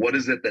 What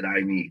is it that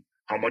I need?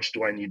 How much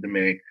do I need to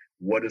make?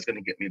 What is going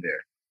to get me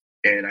there?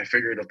 And I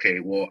figured, okay,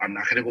 well, I'm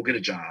not going to go get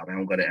a job. I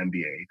don't got an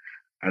MBA.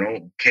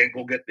 Can't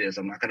go get this.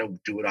 I'm not going to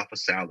do it off a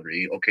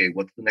salary. Okay,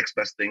 what's the next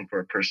best thing for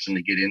a person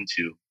to get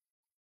into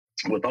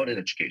without an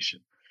education?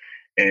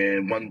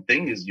 And one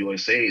thing is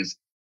USA is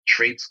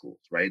trade schools,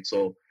 right?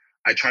 So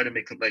I try to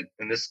make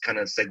and this kind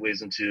of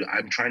segues into,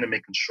 I'm trying to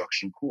make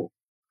construction cool.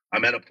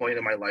 I'm at a point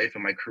in my life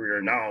and my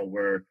career now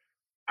where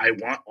I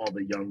want all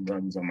the young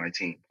guns on my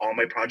team. All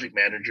my project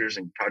managers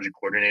and project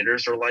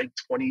coordinators are like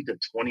 20 to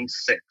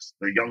 26.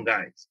 They're young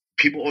guys.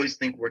 People always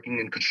think working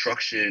in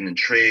construction and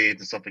trades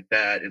and stuff like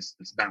that, it's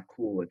not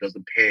cool. It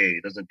doesn't pay.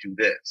 It doesn't do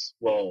this.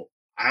 Well,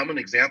 I'm an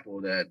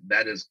example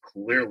that is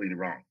clearly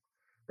wrong,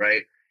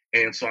 right?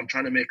 And so I'm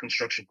trying to make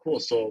construction cool.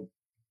 So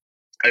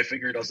I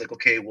figured, I was like,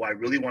 okay, well, I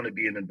really want to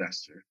be an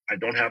investor. I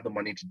don't have the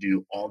money to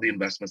do all the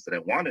investments that I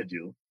want to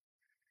do.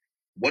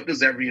 What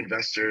does every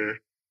investor,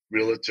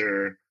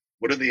 realtor,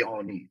 what do they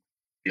all need?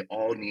 They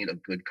all need a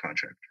good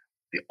contractor.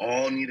 They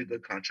all need a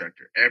good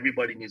contractor.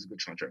 Everybody needs a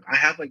good contractor. I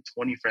have like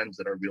 20 friends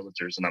that are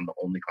realtors and I'm the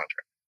only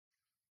contractor.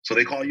 So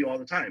they call you all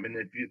the time.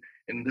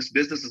 And this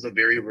business is a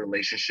very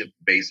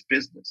relationship-based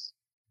business,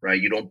 right?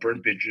 You don't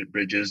burn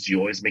bridges. You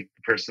always make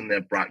the person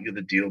that brought you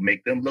the deal,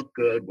 make them look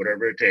good,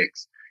 whatever it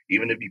takes,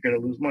 even if you're going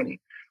to lose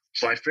money.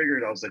 So I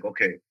figured, I was like,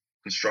 okay,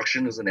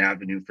 construction is an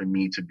avenue for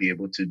me to be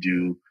able to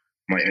do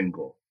my end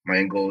goal. My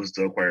end goal is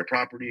to acquire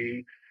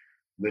property,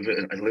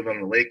 I live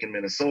on the lake in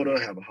Minnesota,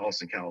 have a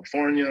house in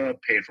California,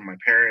 pay for my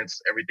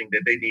parents, everything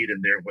that they need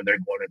when they're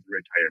going into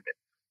retirement.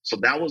 So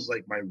that was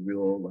like my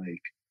real why.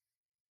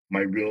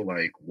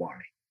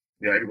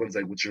 Yeah, everyone's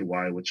like, what's your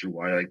why? What's your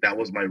why? Like that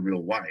was my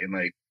real why. And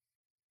like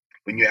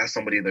when you ask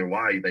somebody their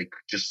why, like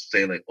just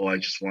say like, oh, I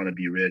just want to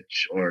be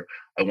rich or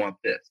I want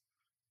this.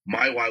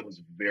 My why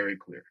was very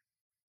clear.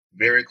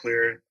 Very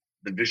clear.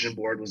 The vision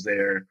board was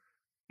there.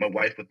 My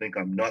wife would think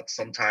I'm nuts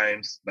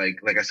sometimes. Like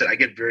I said, I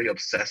get very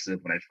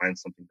obsessive when I find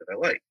something that I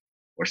like.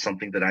 or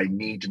something that I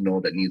need to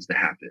know that needs to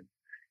happen.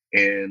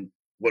 And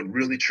what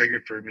really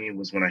triggered for me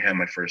was when I had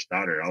my first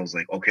daughter. I was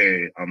like,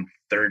 okay, I'm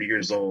 30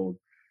 years old.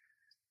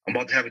 I'm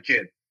about to have a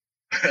kid.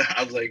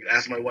 I was like,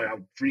 asked my wife,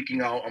 I'm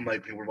freaking out. I'm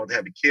like, hey, we're about to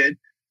have a kid.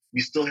 We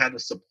still have the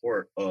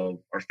support of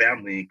our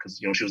family because,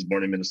 she was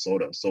born in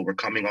Minnesota. So we're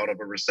coming out of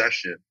a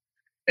recession.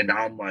 And now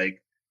I'm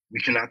like, we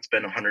cannot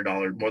spend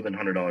more than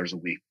 $100 a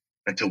week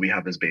until we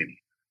have this baby.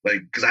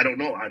 Like, because I don't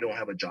know. I don't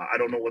have a job. I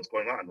don't know what's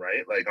going on,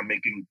 right? Like, I'm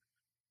making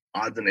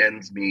odds and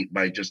ends meet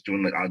by just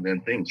doing like odd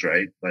end things,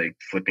 right? Like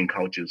flipping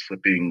couches,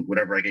 flipping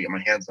whatever I can get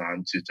my hands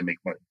on to make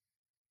money.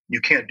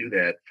 You can't do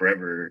that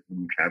forever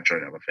when you have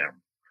trying to have a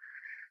family.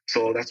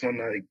 So that's when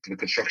like the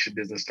construction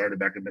business started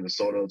back in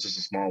Minnesota, just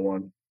a small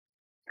one.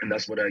 And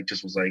that's what I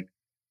just was like,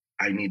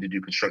 I need to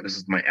do construct. This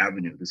is my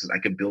avenue. I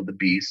could build the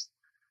beast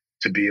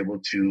to be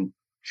able to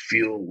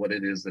feel what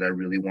it is that I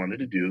really wanted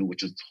to do,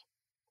 which is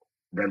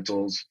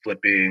rentals,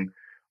 flipping,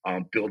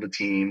 build a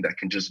team that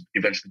can just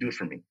eventually do it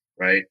for me,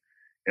 right?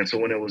 And so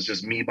when it was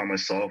just me by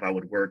myself, I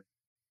would work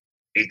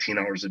 18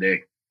 hours a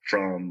day,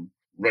 from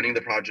running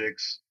the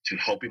projects to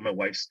helping my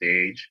wife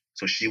stage.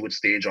 So she would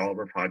stage all of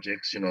her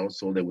projects,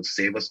 so that would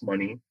save us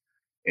money.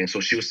 And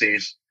so she would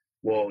stage,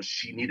 well,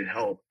 she needed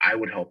help. I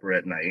would help her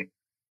at night,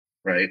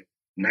 right?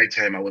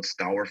 Nighttime, I would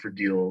scour for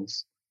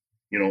deals.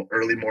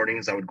 Early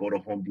mornings, I would go to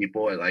Home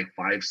Depot at like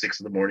 5, 6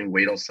 in the morning,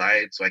 wait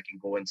outside so I can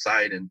go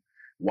inside and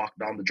walk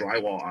down the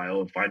drywall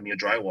aisle and find me a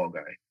drywall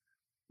guy.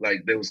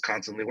 Like, there was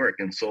constantly work.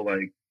 And so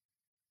like,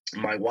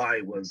 my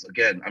why was,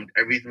 again,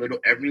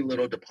 every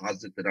little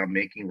deposit that I'm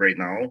making right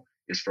now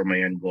is for my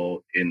end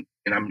goal, and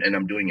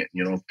I'm doing it.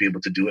 Be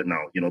able to do it now.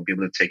 Be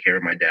able to take care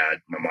of my dad,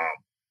 my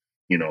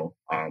mom.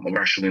 I'm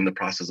actually in the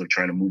process of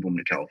trying to move them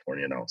to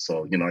California now.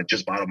 So I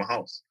just bought them a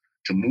house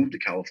to move to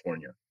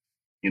California.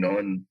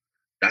 And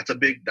that's a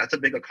big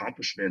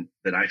accomplishment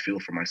that I feel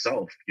for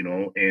myself.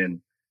 And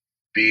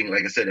being,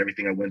 like I said,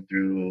 everything I went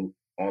through,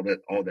 all that,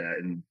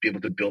 and be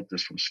able to build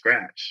this from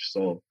scratch.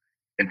 So,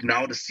 and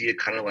now to see it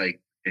kind of like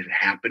it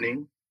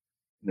happening,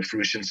 the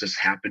fruition's just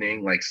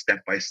happening like step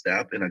by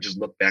step. And I just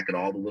look back at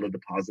all the little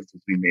deposits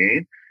that we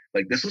made.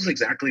 Like, this was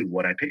exactly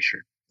what I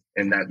pictured.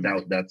 And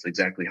that's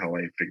exactly how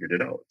I figured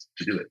it out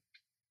to do it.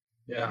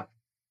 Yeah.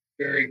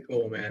 Very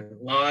cool, man.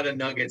 A lot of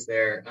nuggets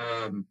there.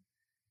 A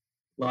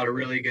lot of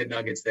really good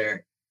nuggets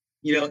there.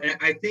 And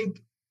I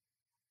think,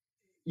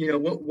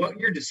 what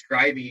you're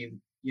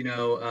describing,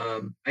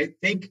 I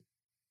think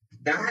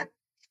that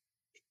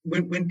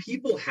when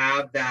people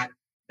have that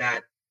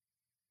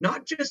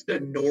not just the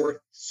North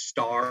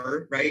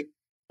Star, right,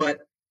 but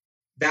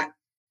that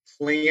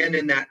plan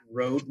and that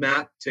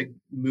roadmap to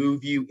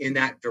move you in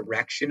that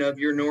direction of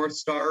your North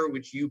Star,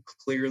 which you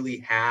clearly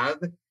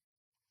have,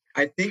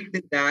 I think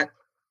that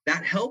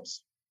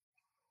helps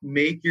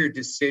make your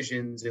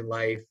decisions in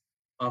life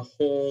a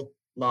whole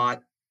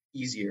lot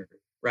easier,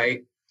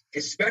 right?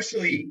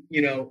 Especially,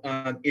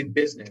 in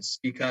business,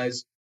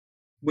 because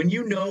when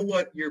you know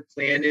what your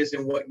plan is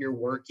and what you're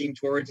working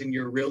towards, and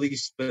you're really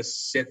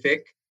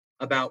specific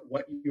about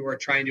what you are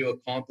trying to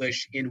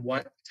accomplish in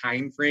what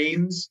time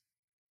frames,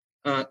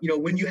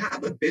 when you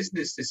have a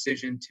business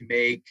decision to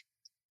make,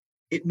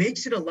 it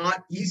makes it a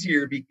lot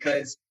easier,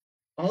 because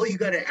all you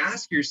got to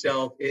ask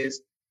yourself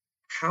is,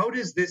 how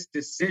does this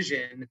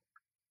decision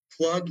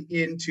plug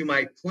into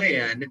my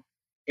plan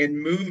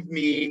and move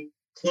me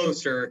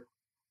closer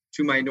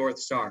to my North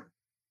Star?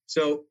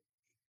 So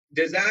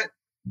does that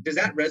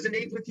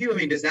resonate with you? I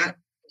mean,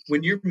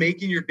 when you're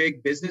making your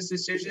big business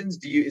decisions,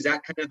 is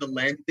that kind of the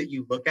lens that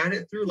you look at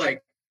it through?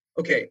 Like,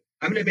 okay,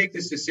 I'm going to make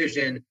this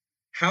decision.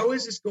 How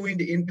is this going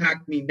to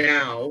impact me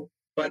now?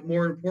 But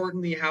more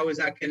importantly, how is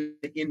that going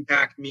to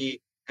impact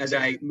me as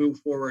I move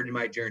forward in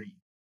my journey?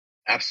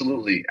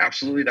 Absolutely. That's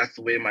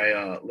the way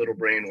my little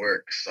brain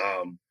works.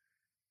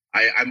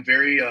 I'm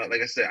very,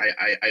 like I said,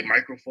 I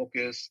micro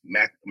focus,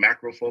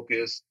 macro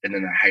focus, and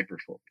then I hyper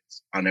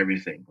focus on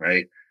everything,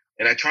 right?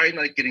 And I try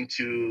like getting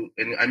to,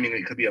 and I mean,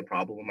 it could be a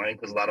problem of mine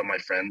because a lot of my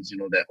friends,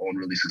 that own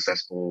really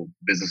successful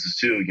businesses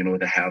too,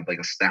 that have like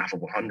a staff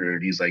of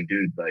 100, he's like,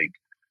 dude, like,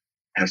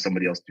 have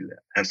somebody else do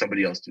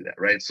that.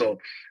 Right. So,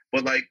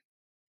 but like,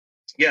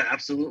 yeah,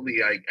 absolutely.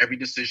 Every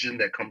decision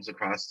that comes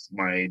across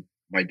my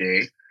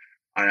day,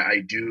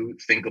 I do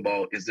think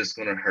about, is this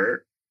going to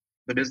hurt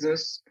the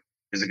business?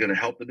 Is it going to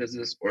help the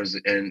business? Or is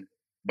it, and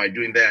by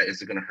doing that,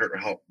 is it going to hurt or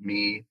help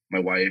me, my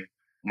wife,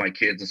 my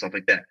kids and stuff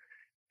like that?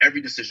 Every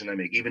decision I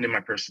make, even in my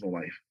personal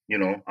life,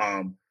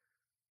 I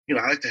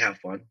like to have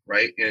fun.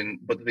 Right.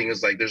 But the thing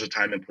is, like, there's a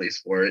time and place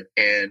for it.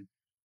 And,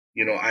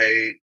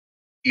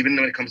 even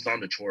when it comes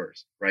down to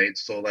chores, right?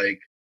 So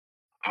like,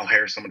 I'll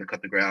hire someone to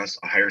cut the grass.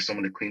 I'll hire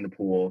someone to clean the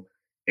pool.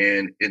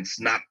 And it's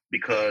not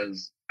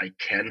because I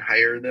can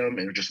hire them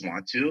and just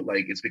want to,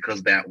 like, it's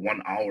because that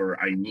 1 hour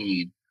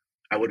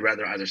I would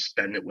rather either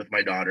spend it with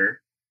my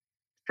daughter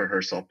for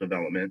her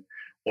self-development,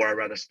 or I'd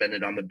rather spend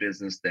it on the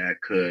business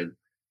that could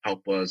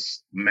help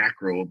us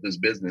macro this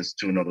business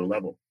to another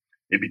level.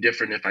 It'd be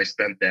different if I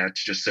spent that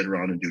to just sit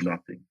around and do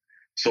nothing.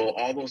 So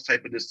all those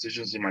type of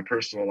decisions in my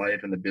personal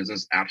life and the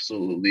business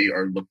absolutely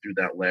are looked through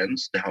that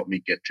lens to help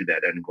me get to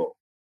that end goal.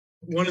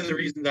 One of the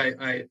reasons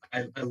I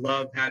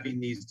love having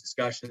these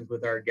discussions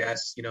with our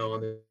guests, on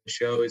the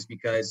show is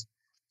because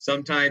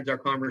sometimes our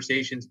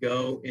conversations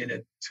go in a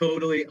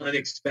totally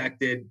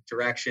unexpected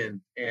direction.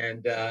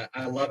 And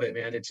I love it,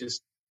 man.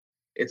 It's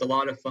a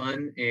lot of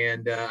fun.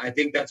 And I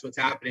think that's what's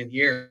happening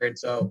here. And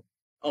so,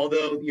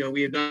 although,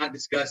 we have not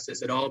discussed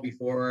this at all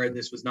before, and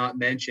this was not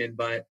mentioned,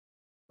 but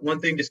one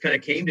thing just kind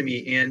of came to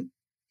me. And,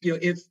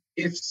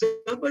 if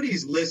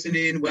somebody's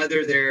listening,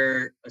 whether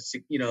they're,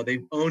 they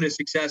own a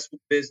successful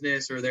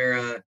business, or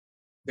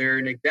they're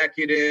an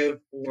executive,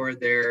 or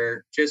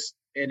they're just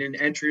in an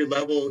entry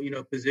level,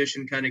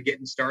 position, kind of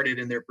getting started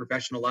in their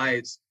professional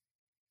lives,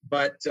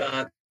 but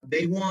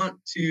they want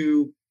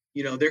to,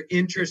 they're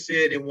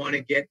interested and want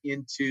to get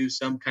into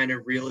some kind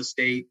of real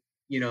estate,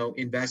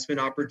 investment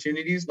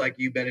opportunities like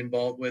you've been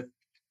involved with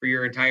for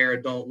your entire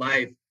adult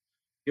life.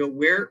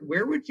 Where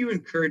would you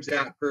encourage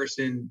that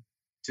person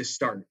to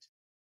start?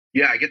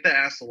 Yeah, I get that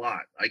asked a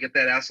lot. I get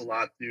that asked a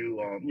lot through,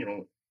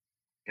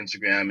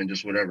 Instagram and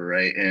just whatever,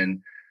 right?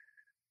 And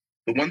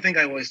the one thing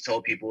I always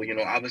tell people,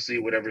 obviously,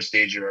 whatever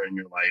stage you are in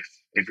your life,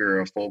 if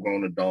you're a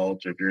full-grown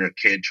adult or if you're a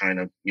kid trying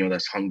to,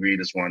 that's hungry,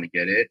 just want to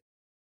get it,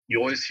 you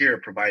always hear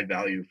provide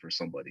value for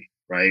somebody,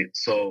 right?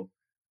 So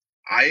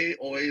I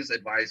always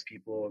advise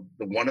people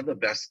one of the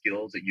best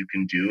skills that you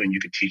can do and you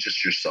can teach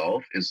us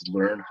yourself is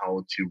learn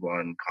how to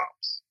run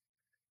comps.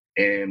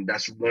 And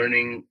that's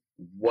learning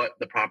what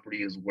the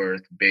property is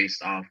worth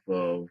based off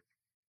of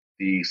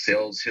the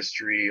sales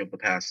history of the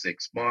past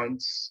 6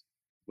 months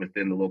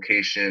within the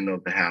location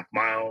of the half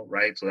mile,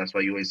 right? So that's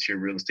why you always hear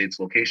real estate's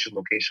location,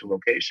 location,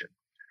 location.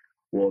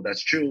 Well,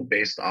 that's true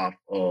based off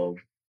of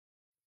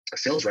a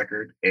sales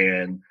record.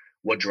 And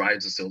what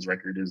drives a sales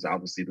record is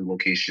obviously the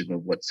location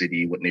of what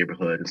city, what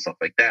neighborhood, and stuff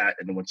like that.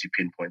 And then once you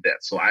pinpoint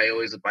that. So I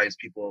always advise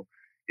people,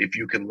 if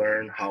you can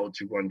learn how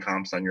to run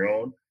comps on your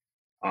own,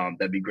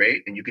 that'd be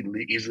great. And you can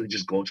easily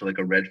just go to like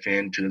a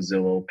Redfin, to a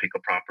Zillow, pick a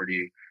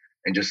property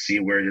and just see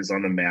where it is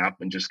on the map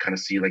and just kind of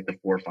see like the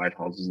 4 or 5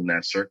 houses in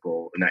that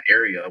circle, in that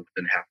area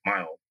within half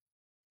mile,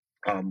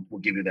 will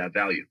give you that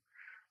value.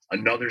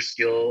 Another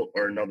skill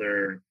or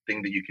another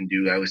thing that you can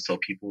do, I always tell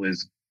people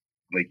is,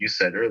 like you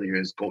said earlier,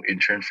 is go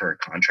intern for a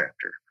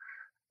contractor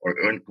or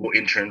go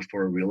intern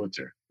for a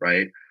realtor,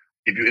 right?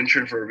 If you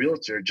intern for a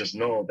realtor, just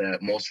know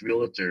that most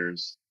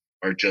realtors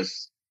are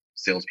just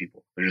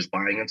salespeople. They're just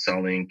buying and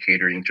selling,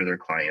 catering to their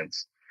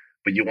clients.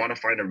 But you want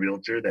to find a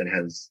realtor that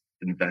has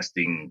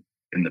investing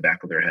in the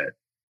back of their head.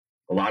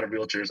 A lot of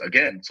realtors,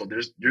 again, so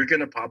you're going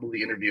to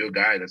probably interview a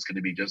guy that's going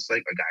to be just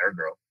like a guy or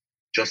girl,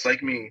 just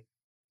like me,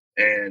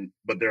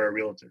 but they're a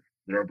realtor,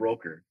 they're a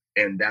broker,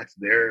 and that's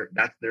their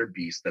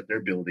beast that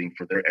they're building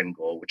for their end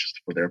goal, which is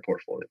for their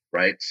portfolio,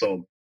 right?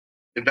 So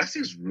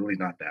investing is really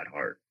not that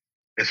hard.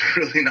 It's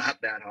really not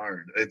that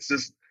hard. It's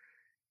just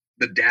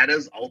the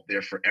data's out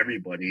there for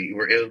everybody.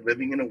 We're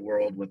living in a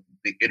world with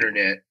the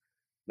internet.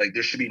 Like,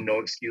 there should be no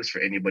excuse for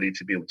anybody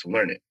to be able to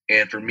learn it.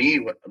 And for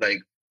me,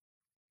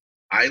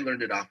 I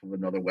learned it off of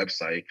another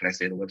website. Can I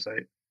say the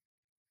website?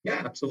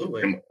 Yeah,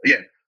 absolutely.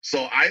 Yeah.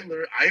 So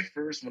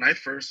when I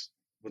first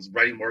was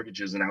writing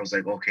mortgages, and I was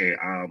like, okay,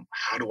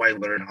 how do I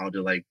learn how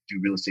to like do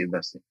real estate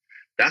investing?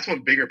 That's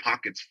when Bigger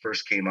Pockets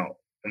first came out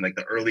in like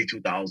the early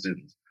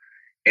 2000s.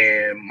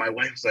 And my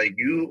wife's like,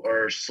 you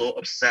are so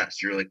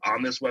obsessed. You're like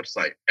on this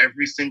website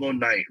every single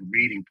night,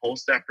 reading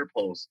post after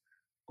post,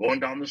 going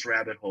down this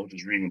rabbit hole,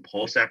 just reading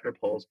post after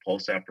post,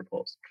 post after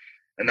post.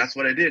 And that's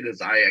what I did,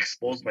 is I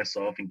exposed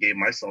myself and gave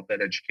myself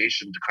that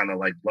education to kind of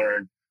like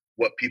learn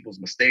what people's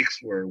mistakes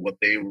were, what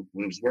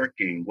was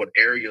working, what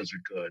areas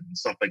are good, and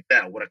stuff like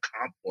that. What a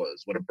comp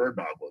was, what a bird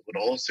dog was, what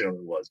a wholesaler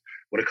was,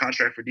 what a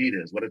contract for deed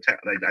is,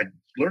 I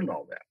learned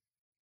all that.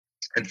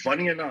 And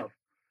funny enough,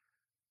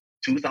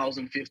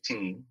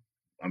 2015,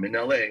 I'm in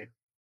LA.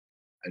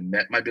 I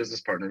met my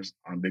business partners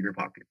on Bigger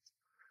Pockets.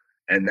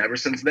 And ever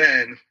since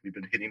then, we've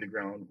been hitting the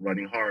ground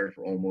running hard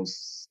for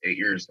almost 8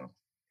 years now.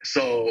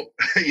 So,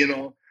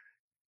 you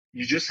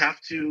just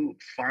have to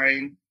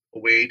find a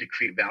way to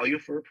create value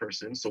for a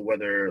person. So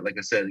whether, like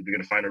I said, if you're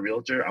going to find a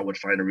realtor, I would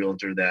find a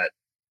realtor that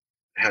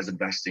has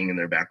investing in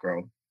their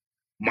background.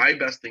 My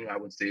best thing I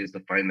would say is to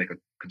find like a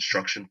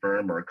construction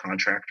firm or a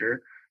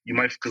contractor.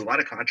 Because a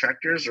lot of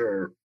contractors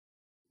are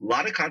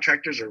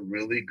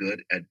really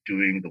good at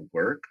doing the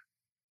work,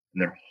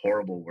 and they're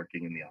horrible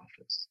working in the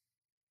office.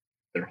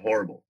 They're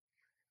horrible.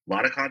 A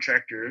lot of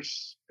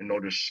contractors, and no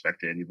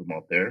disrespect to any of them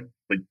out there,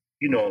 but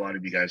a lot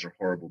of you guys are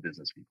horrible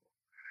business people,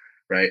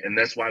 right? And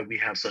that's why we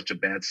have such a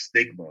bad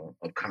stigma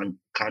of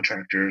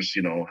contractors,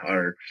 don't know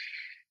how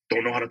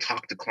to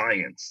talk to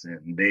clients,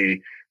 and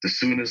as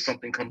soon as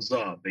something comes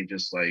up, they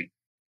just like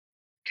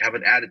have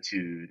an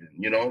attitude,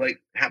 and like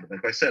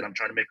I said, I'm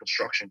trying to make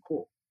construction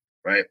cool,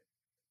 right?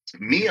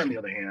 Me, on the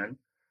other hand,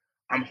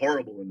 I'm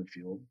horrible in the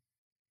field,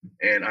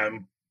 and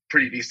I'm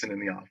pretty decent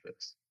in the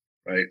office,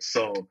 right?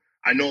 So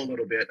I know a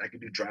little bit. I can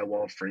do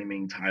drywall,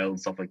 framing, tile, and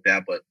stuff like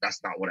that, but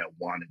that's not what I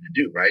wanted to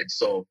do, right?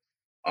 So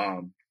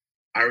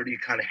I already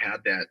kind of had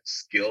that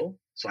skill,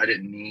 so I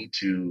didn't need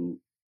to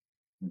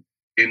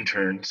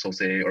intern, so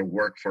say, or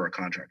work for a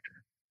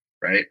contractor,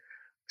 right?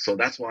 So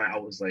that's why I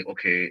was like,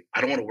 okay,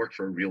 I don't want to work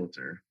for a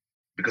realtor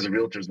because a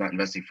realtor is not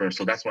investing firm.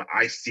 So that's why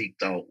I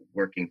seeked out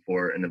working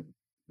for an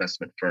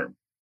investment firm,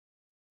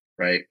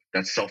 right?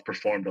 That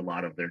self-performed a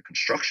lot of their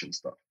construction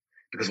stuff.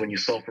 Because when you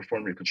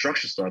self-perform your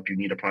construction stuff, you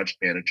need a project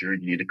manager,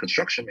 you need a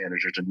construction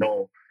manager to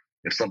know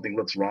if something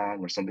looks wrong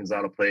or something's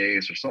out of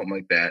place or something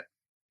like that,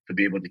 to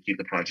be able to keep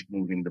the project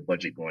moving, the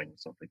budget going, and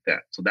stuff like that.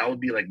 So that would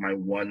be like my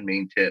one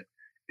main tip,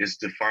 is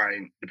to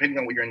find, depending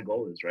on what your end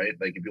goal is, right?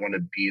 Like if you want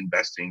to be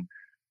investing,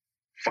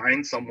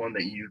 find someone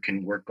that you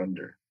can work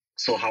under.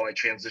 So how I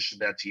transitioned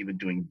that to even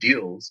doing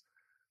deals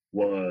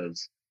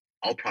was,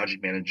 I'll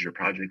project manage your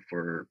project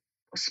for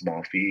a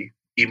small fee,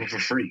 even for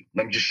free.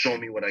 Let me just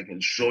show you what I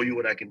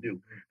can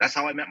do. That's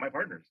how I met my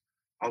partners.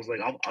 I was like,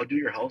 I'll do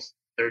your house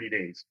 30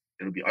 days.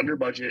 It'll be under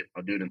budget.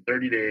 I'll do it in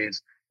 30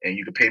 days, and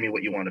you can pay me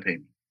what you want to pay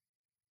me.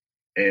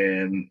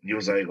 And he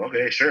was like,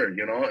 okay, sure,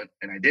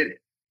 and I did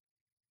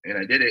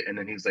it. And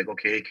then he's like,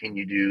 okay, can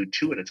you do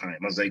 2 at a time?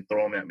 I was like,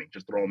 throw them at me.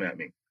 Just throw them at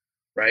me.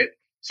 Right.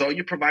 So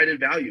you provided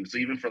value. So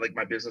even for like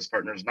my business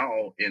partners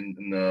now in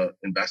the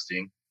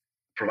investing,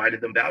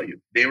 provided them value.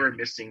 They were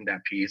missing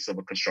that piece of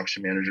a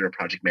construction manager, a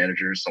project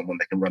manager, someone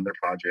that can run their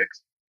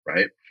projects,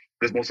 right?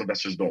 Because most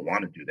investors don't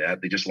want to do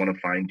that. They just want to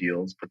find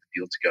deals, put the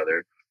deals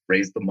together,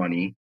 raise the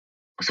money.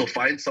 So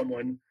find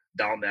someone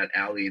down that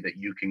alley that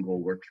you can go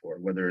work for,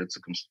 whether it's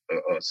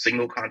a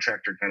single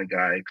contractor kind of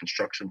guy,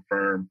 construction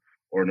firm,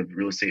 or a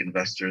real estate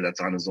investor that's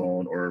on his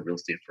own, or a real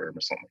estate firm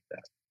or something like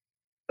that.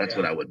 That's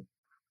what I would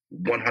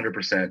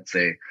 100%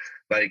 say.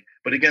 Like,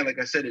 but again, like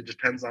I said, it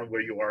depends on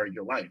where you are in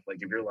your life. Like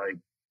if you're like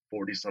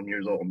 40 some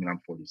years old, I mean,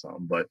 I'm 40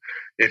 something, but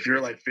if you're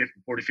like 50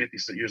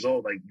 years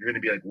old, like you're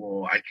going to be like,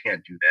 well, I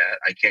can't do that.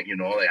 I can't,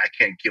 like I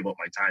can't give up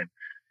my time.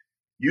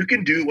 You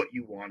can do what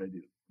you want to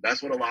do.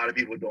 That's what a lot of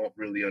people don't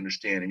really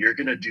understand. And you're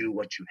going to do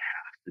what you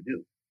have to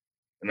do.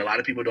 And a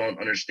lot of people don't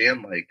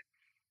understand, like,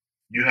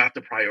 you have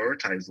to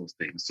prioritize those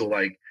things. So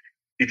like,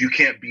 if you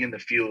can't be in the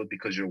field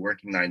because you're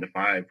working 9 to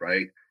 5,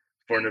 right?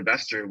 For an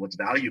investor, what's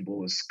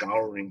valuable is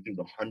scouring through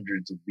the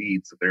hundreds of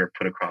leads that they're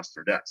put across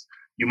their desk.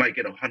 You might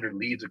get 100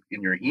 leads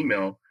in your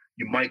email.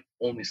 You might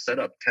only set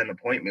up 10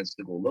 appointments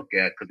to go look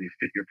at because they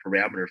fit your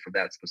parameter for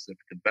that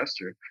specific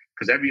investor,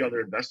 because every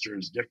other investor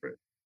is different.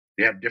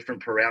 They have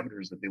different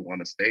parameters that they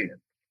want to stay in.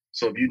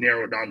 So if you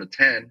narrow it down to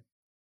 10,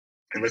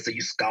 and let's say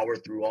you scour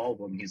through all of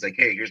them, he's like,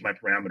 hey, here's my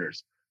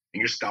parameters. And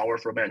you scour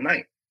from at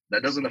night.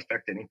 That doesn't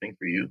affect anything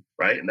for you,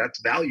 right? And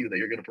that's value that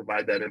you're going to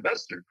provide that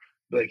investor.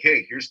 Be like,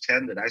 hey, here's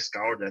 10 that I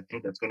scoured that I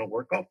think that's going to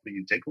work out for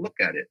you. Take a look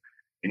at it.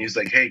 And he's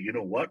like, hey, you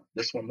know what?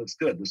 This one looks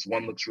good. This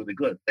one looks really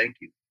good. Thank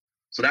you.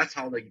 So that's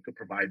how you could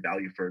provide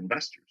value for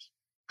investors.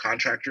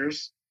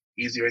 Contractors,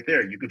 easy right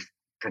there. You could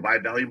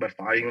provide value by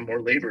finding them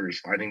more laborers,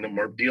 finding them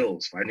more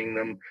deals, finding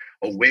them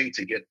a way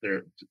to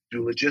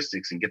do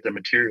logistics and get their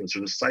materials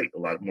to the site a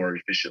lot more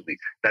efficiently.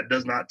 That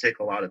does not take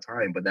a lot of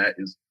time, but that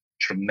is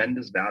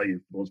tremendous value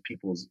for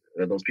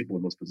those people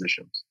in those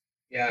positions.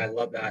 Yeah, I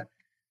love that.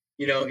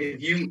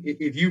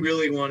 If you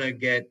really want to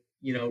get,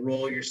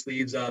 roll your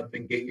sleeves up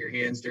and get your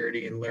hands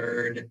dirty and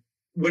learn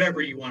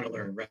whatever you want to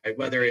learn, right?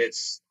 Whether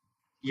it's,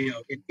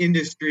 an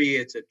industry,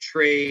 it's a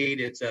trade,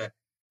 it's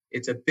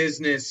a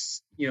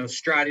business,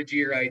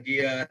 strategy or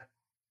idea,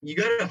 you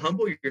got to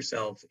humble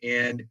yourself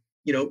and,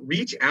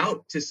 reach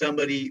out to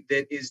somebody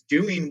that is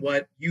doing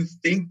what you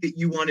think that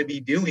you want to be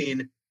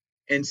doing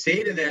and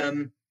say to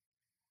them,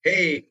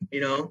 hey,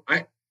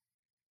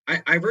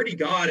 I've already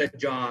got a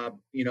job,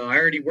 I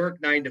already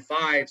work 9 to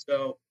 5.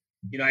 So,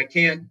 I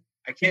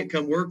can't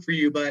come work for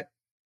you, but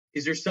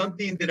is there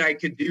something that I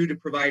could do to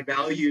provide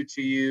value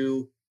to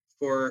you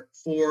for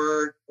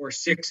 4 or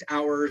 6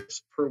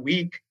 hours per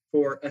week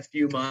for a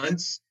few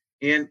months?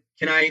 And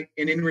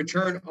in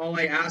return, all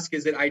I ask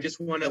is that I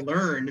just want to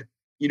learn,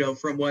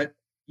 from what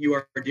you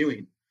are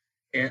doing.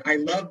 And I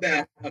love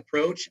that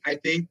approach. I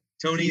think,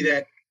 Tony,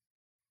 that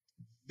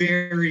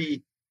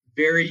very,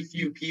 very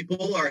few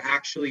people are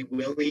actually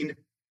willing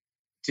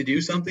to do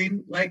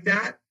something like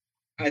that.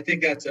 I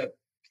think that's a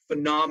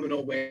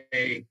phenomenal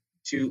way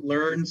to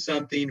learn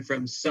something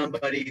from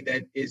somebody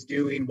that is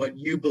doing what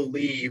you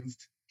believe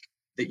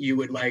that you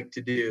would like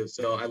to do.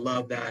 So I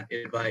love that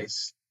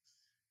advice.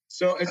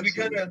 So as we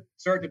kind of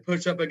start to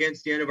push up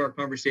against the end of our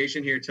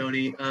conversation here,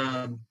 Tony,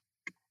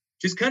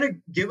 just kind of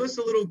give us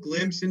a little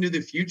glimpse into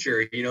the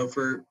future,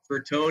 for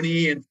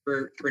Tony and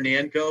for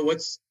Nanco.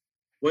 What's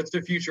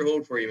the future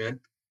hold for you, man?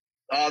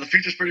 The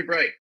future's pretty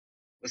bright.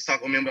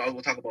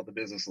 We'll talk about the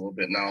business a little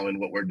bit now and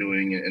what we're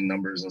doing and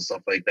numbers and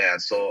stuff like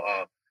that. So,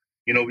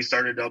 we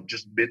started up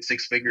just mid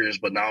 6 figures,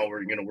 but now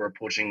we're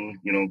approaching,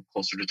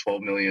 closer to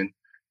 12 million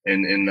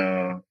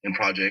in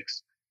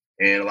projects.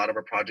 And a lot of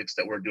our projects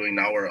that we're doing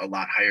now are a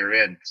lot higher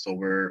end. So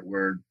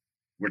we're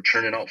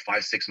churning out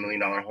 $5-6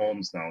 million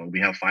homes now.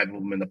 We have 5 of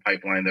them in the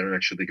pipeline that are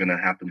actually going to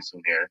happen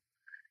soon here.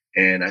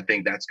 And I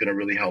think that's going to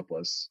really help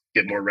us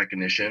get more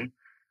recognition,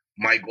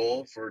 my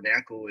goal for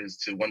NACO is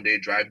to one day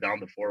drive down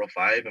the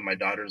 405 and my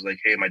daughter's like,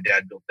 hey, my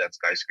dad built that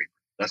skyscraper.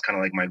 That's kind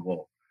of like my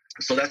goal.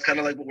 So that's kind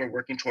of like what we're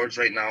working towards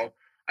right now.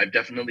 I've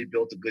definitely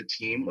built a good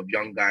team of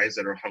young guys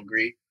that are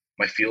hungry.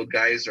 My field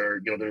guys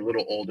are, they're a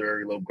little older,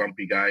 a little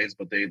grumpy guys,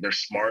 but they're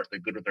smart, they're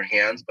good with their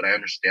hands, but I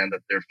understand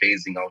that they're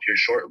phasing out here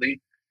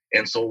shortly.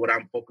 And so what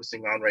I'm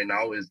focusing on right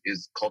now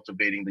is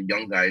cultivating the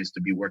young guys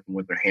to be working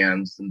with their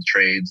hands and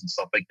trades and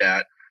stuff like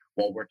that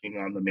while working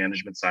on the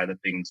management side of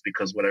things.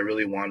 Because what I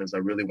really want is I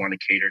really want to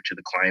cater to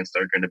the clients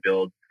that are going to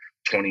build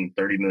 $20,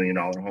 $30 million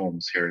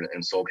homes here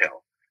in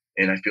SoCal.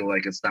 And I feel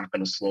like it's not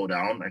going to slow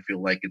down. I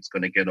feel like it's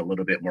going to get a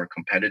little bit more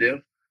competitive,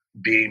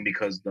 being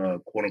because the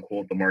quote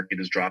unquote, the market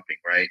is dropping,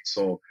 right?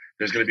 So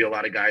there's going to be a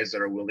lot of guys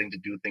that are willing to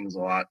do things a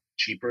lot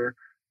cheaper.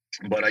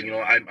 But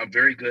I'm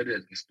very good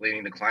at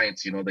explaining to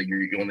clients, that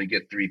you only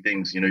get three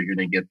things. You're going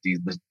to get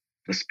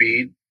the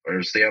speed,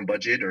 or stay on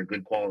budget, or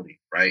good quality,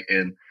 right?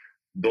 And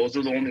those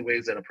are the only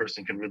ways that a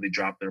person can really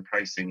drop their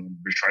pricing.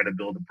 We're trying to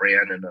build a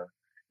brand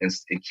and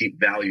keep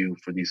value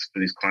for these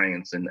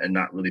clients and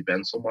not really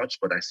bend so much.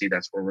 But I see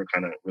that's where we're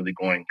kind of really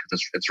going,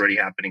 because it's already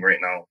happening right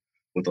now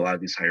with a lot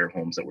of these higher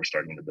homes that we're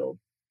starting to build.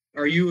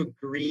 Are you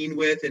agreeing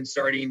with and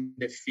starting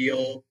to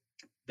feel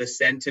the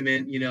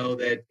sentiment,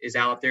 that is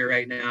out there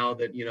right now,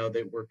 that,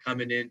 that we're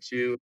coming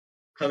into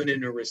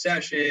a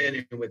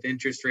recession, and with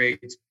interest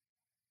rates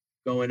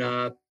going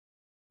up,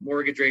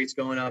 mortgage rates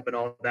going up and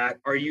all that?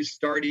 Are you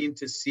starting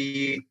to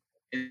see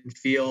and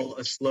feel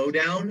a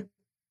slowdown,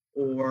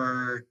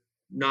 or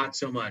not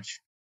so much?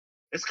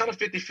 It's kind of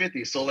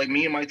 50-50. So like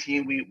me and my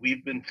team,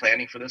 we've been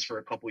planning for this for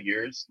a couple of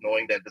years,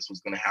 knowing that this was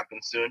going to happen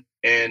soon.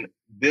 And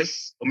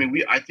this,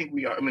 we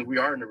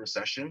are in a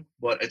recession,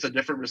 but it's a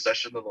different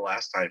recession than the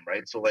last time,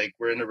 right? So like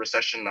we're in a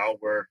recession now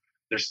where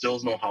there still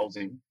is no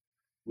housing.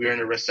 We're in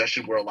a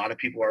recession where a lot of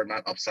people are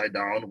not upside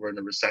down. We're in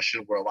a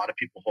recession where a lot of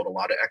people hold a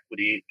lot of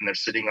equity and they're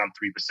sitting on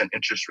 3%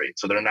 interest rate.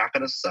 So they're not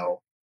going to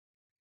sell,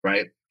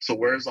 right? So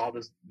where's all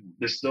this?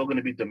 There's still going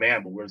to be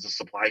demand, but where's the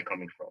supply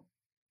coming from,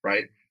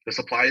 right? The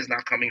supply is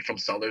not coming from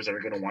sellers that are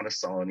going to want to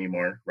sell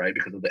anymore, right?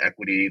 Because of the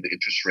equity, the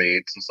interest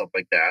rates, and stuff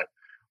like that.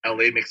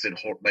 LA makes it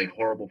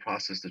horrible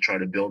process to try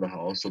to build a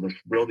house. So the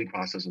building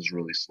process is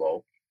really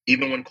slow.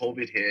 Even when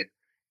COVID hit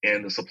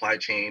and the supply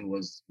chain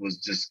was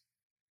just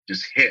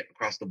hit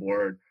across the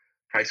board,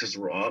 prices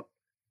were up,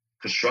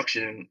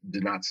 construction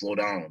did not slow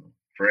down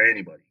for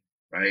anybody,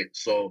 right?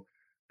 So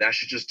that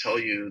should just tell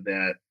you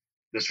that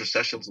this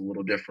recession is a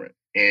little different.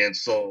 And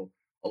so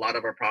a lot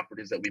of our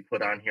properties that we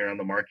put on here on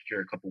the market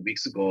here a couple of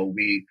weeks ago,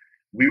 we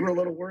were a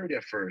little worried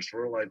at first. We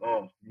were like,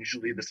 oh,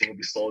 usually this thing will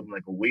be sold in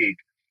like a week.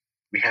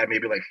 We had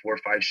maybe like 4 or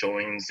 5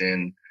 showings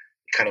and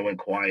it kind of went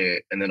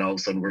quiet. And then all of a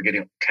sudden we're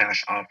getting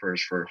cash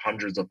offers for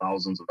hundreds of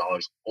thousands of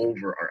dollars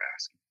over our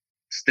asking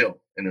still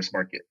in this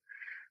market.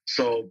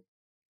 So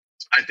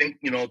I think,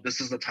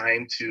 this is the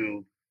time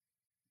to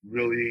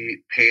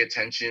really pay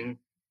attention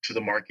to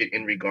the market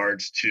in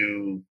regards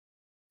to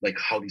like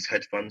how these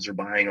hedge funds are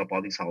buying up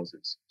all these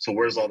houses. So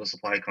where's all the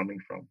supply coming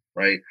from,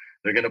 right?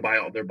 They're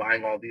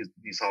buying all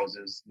these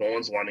houses. No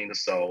one's wanting to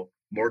sell.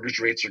 Mortgage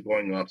rates are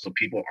going up. So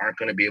people aren't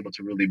going to be able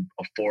to really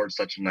afford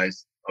such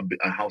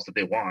a house that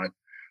they want.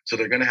 So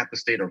they're going to have to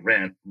stay to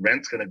rent.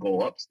 Rent's going to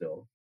go up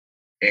still.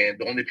 And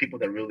the only people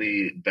that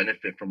really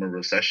benefit from a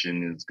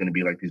recession is going to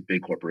be like these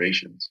big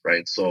corporations,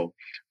 right? So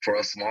for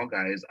us small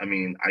guys,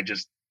 I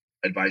just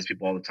advise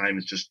people all the time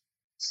is just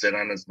sit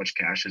on as much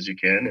cash as you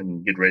can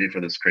and get ready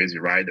for this crazy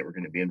ride that we're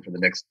going to be in for the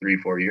next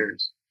 3-4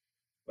 years.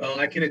 Well,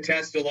 I can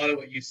attest to a lot of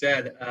what you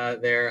said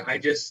there. I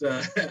just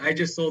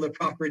sold a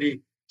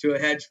property to a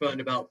hedge fund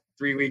about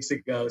 3 weeks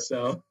ago.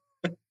 So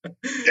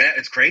yeah,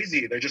 it's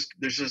crazy.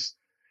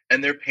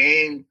 And they're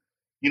paying,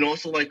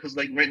 so like, cause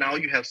like right now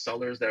you have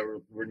sellers that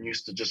were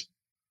used to just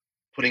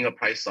putting a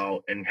price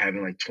out and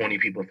having like 20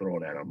 people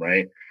thrown at them,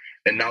 right?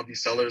 And now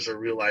these sellers are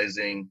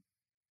realizing,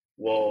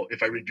 well,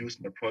 if I reduce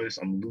my price,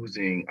 I'm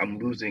losing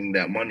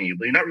that money.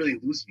 But you're not really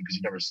losing because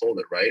you never sold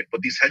it, right?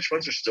 But these hedge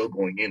funds are still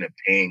going in and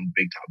paying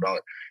big top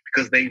dollar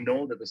because they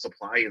know that the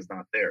supply is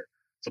not there.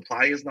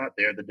 Supply is not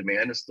there. The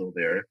demand is still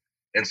there.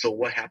 And so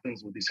what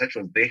happens with these hedge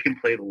funds? They can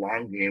play the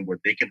long game where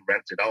they can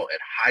rent it out at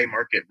high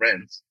market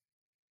rents.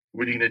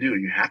 What are you going to do?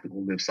 You have to go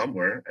live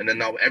somewhere. And then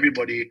now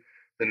everybody's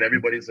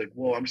like,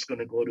 well, I'm just going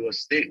to go to a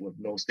state with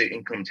no state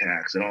income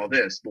tax and all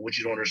this. But what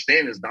you don't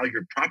understand is now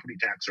your property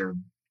tax are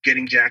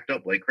getting jacked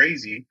up like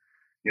crazy,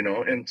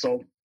 and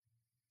so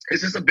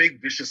it's just a big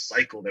vicious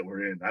cycle that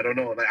we're in. I don't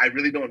know. I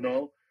really don't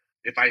know.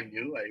 If I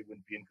knew, I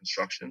wouldn't be in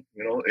construction,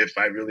 if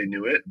I really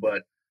knew it.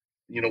 But,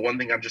 one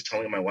thing I'm just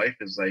telling my wife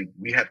is like,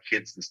 we have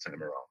kids this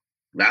time around.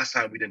 Last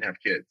time we didn't have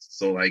kids.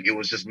 So like, it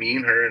was just me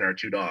and her and our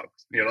 2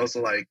 dogs,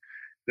 so like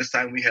this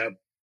time we have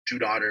 2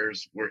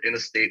 daughters. We're in a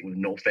state with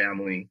no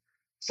family.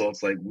 So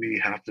it's like, we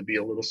have to be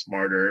a little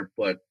smarter,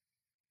 but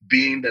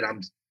being that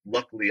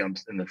luckily I'm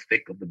in the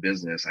thick of the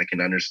business, I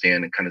can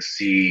understand and kind of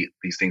see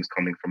these things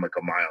coming from like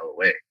a mile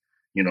away,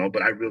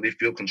 but I really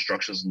feel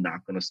construction is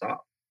not going to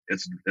stop.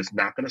 It's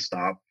not going to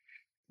stop.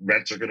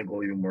 Rents are going to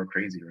go even more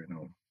crazy right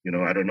now.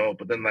 I don't know.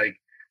 But then like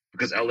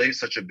because LA is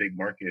such a big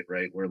market,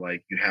 right? Where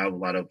like you have a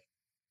lot of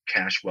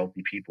cash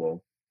wealthy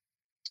people,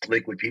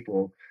 liquid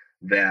people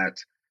that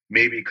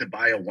maybe could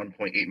buy a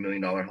 $1.8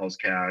 million house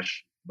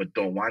cash, but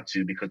don't want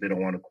to because they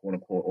don't want to quote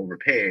unquote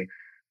overpay,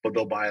 but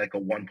they'll buy like a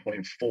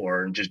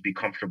 1.4 and just be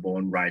comfortable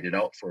and ride it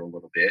out for a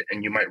little bit.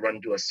 And you might run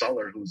into a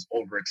seller who's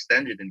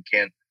overextended and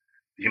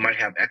he might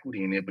have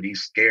equity in it, but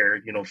he's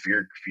scared,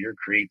 fear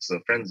creates a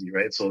frenzy,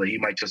 right? So that he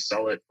might just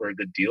sell it for a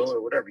good deal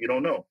or whatever, you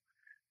don't know.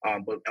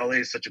 But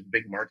LA is such a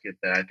big market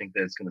that I think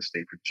that it's going to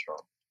stay pretty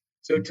strong.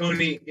 So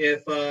Tony,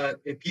 if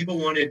people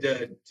wanted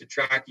to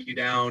track you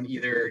down,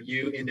 either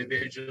you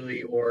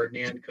individually or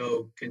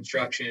Nanco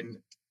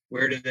Construction,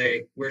 where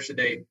should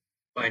they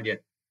find you?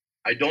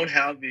 I don't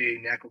have a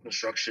Nanco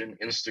Construction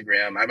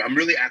Instagram. I'm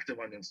really active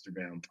on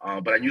Instagram,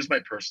 but I use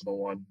my personal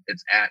one.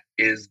 It's at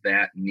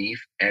isthatneef,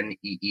 Neef.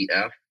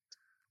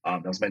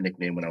 That was my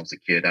nickname when I was a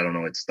kid. I don't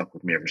know. It's stuck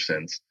with me ever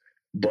since.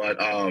 But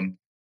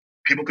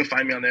people can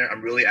find me on there.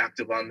 I'm really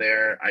active on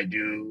there. I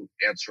do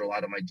answer a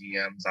lot of my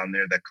DMs on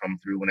there that come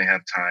through when I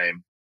have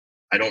time.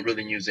 I don't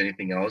really use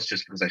anything else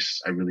just because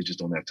I really just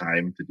don't have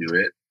time to do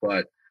it.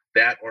 But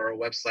that or our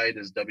website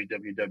is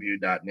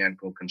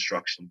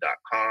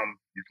www.nancoconstruction.com.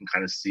 You can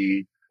kind of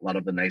see a lot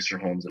of the nicer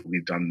homes that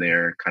we've done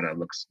there. Kind of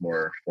looks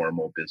more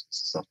formal business,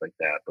 stuff like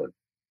that. But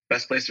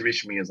best place to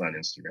reach me is on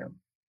Instagram.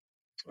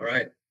 All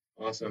right.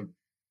 Awesome.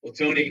 Well,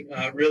 Tony,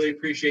 really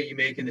appreciate you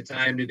making the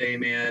time today,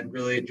 man.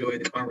 Really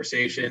enjoyed the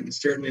conversation.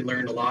 Certainly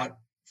learned a lot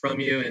from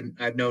you, and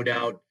I have no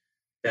doubt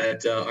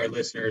that our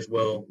listeners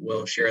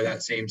will share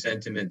that same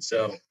sentiment.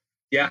 So,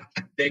 yeah,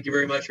 thank you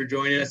very much for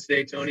joining us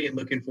today, Tony, and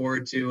looking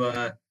forward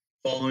to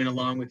following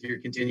along with your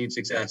continued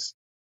success.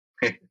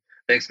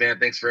 Thanks, man.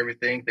 Thanks for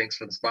everything. Thanks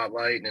for the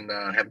spotlight, and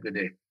have a good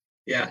day.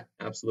 Yeah,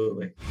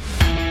 absolutely.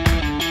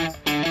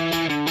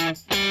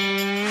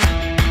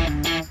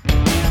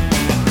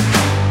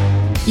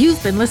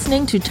 You've been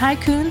listening to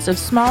Tycoons of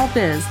Small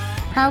Biz,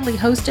 proudly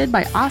hosted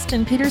by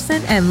Austin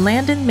Peterson and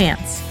Landon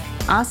Mance.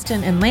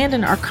 Austin and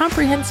Landon are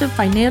comprehensive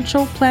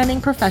financial planning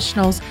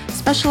professionals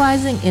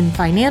specializing in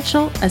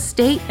financial,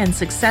 estate, and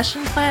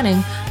succession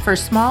planning for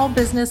small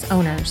business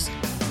owners.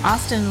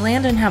 Austin and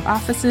Landon have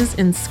offices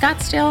in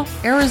Scottsdale,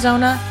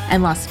 Arizona,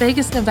 and Las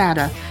Vegas,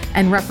 Nevada,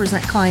 and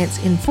represent clients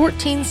in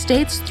 14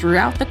 states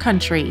throughout the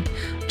country.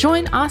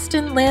 Join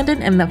Austin,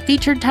 Landon, and the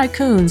featured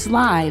Tycoons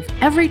live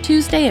every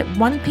Tuesday at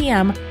 1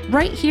 p.m.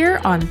 right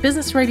here on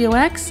Business Radio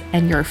X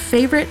and your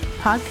favorite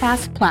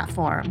podcast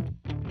platform.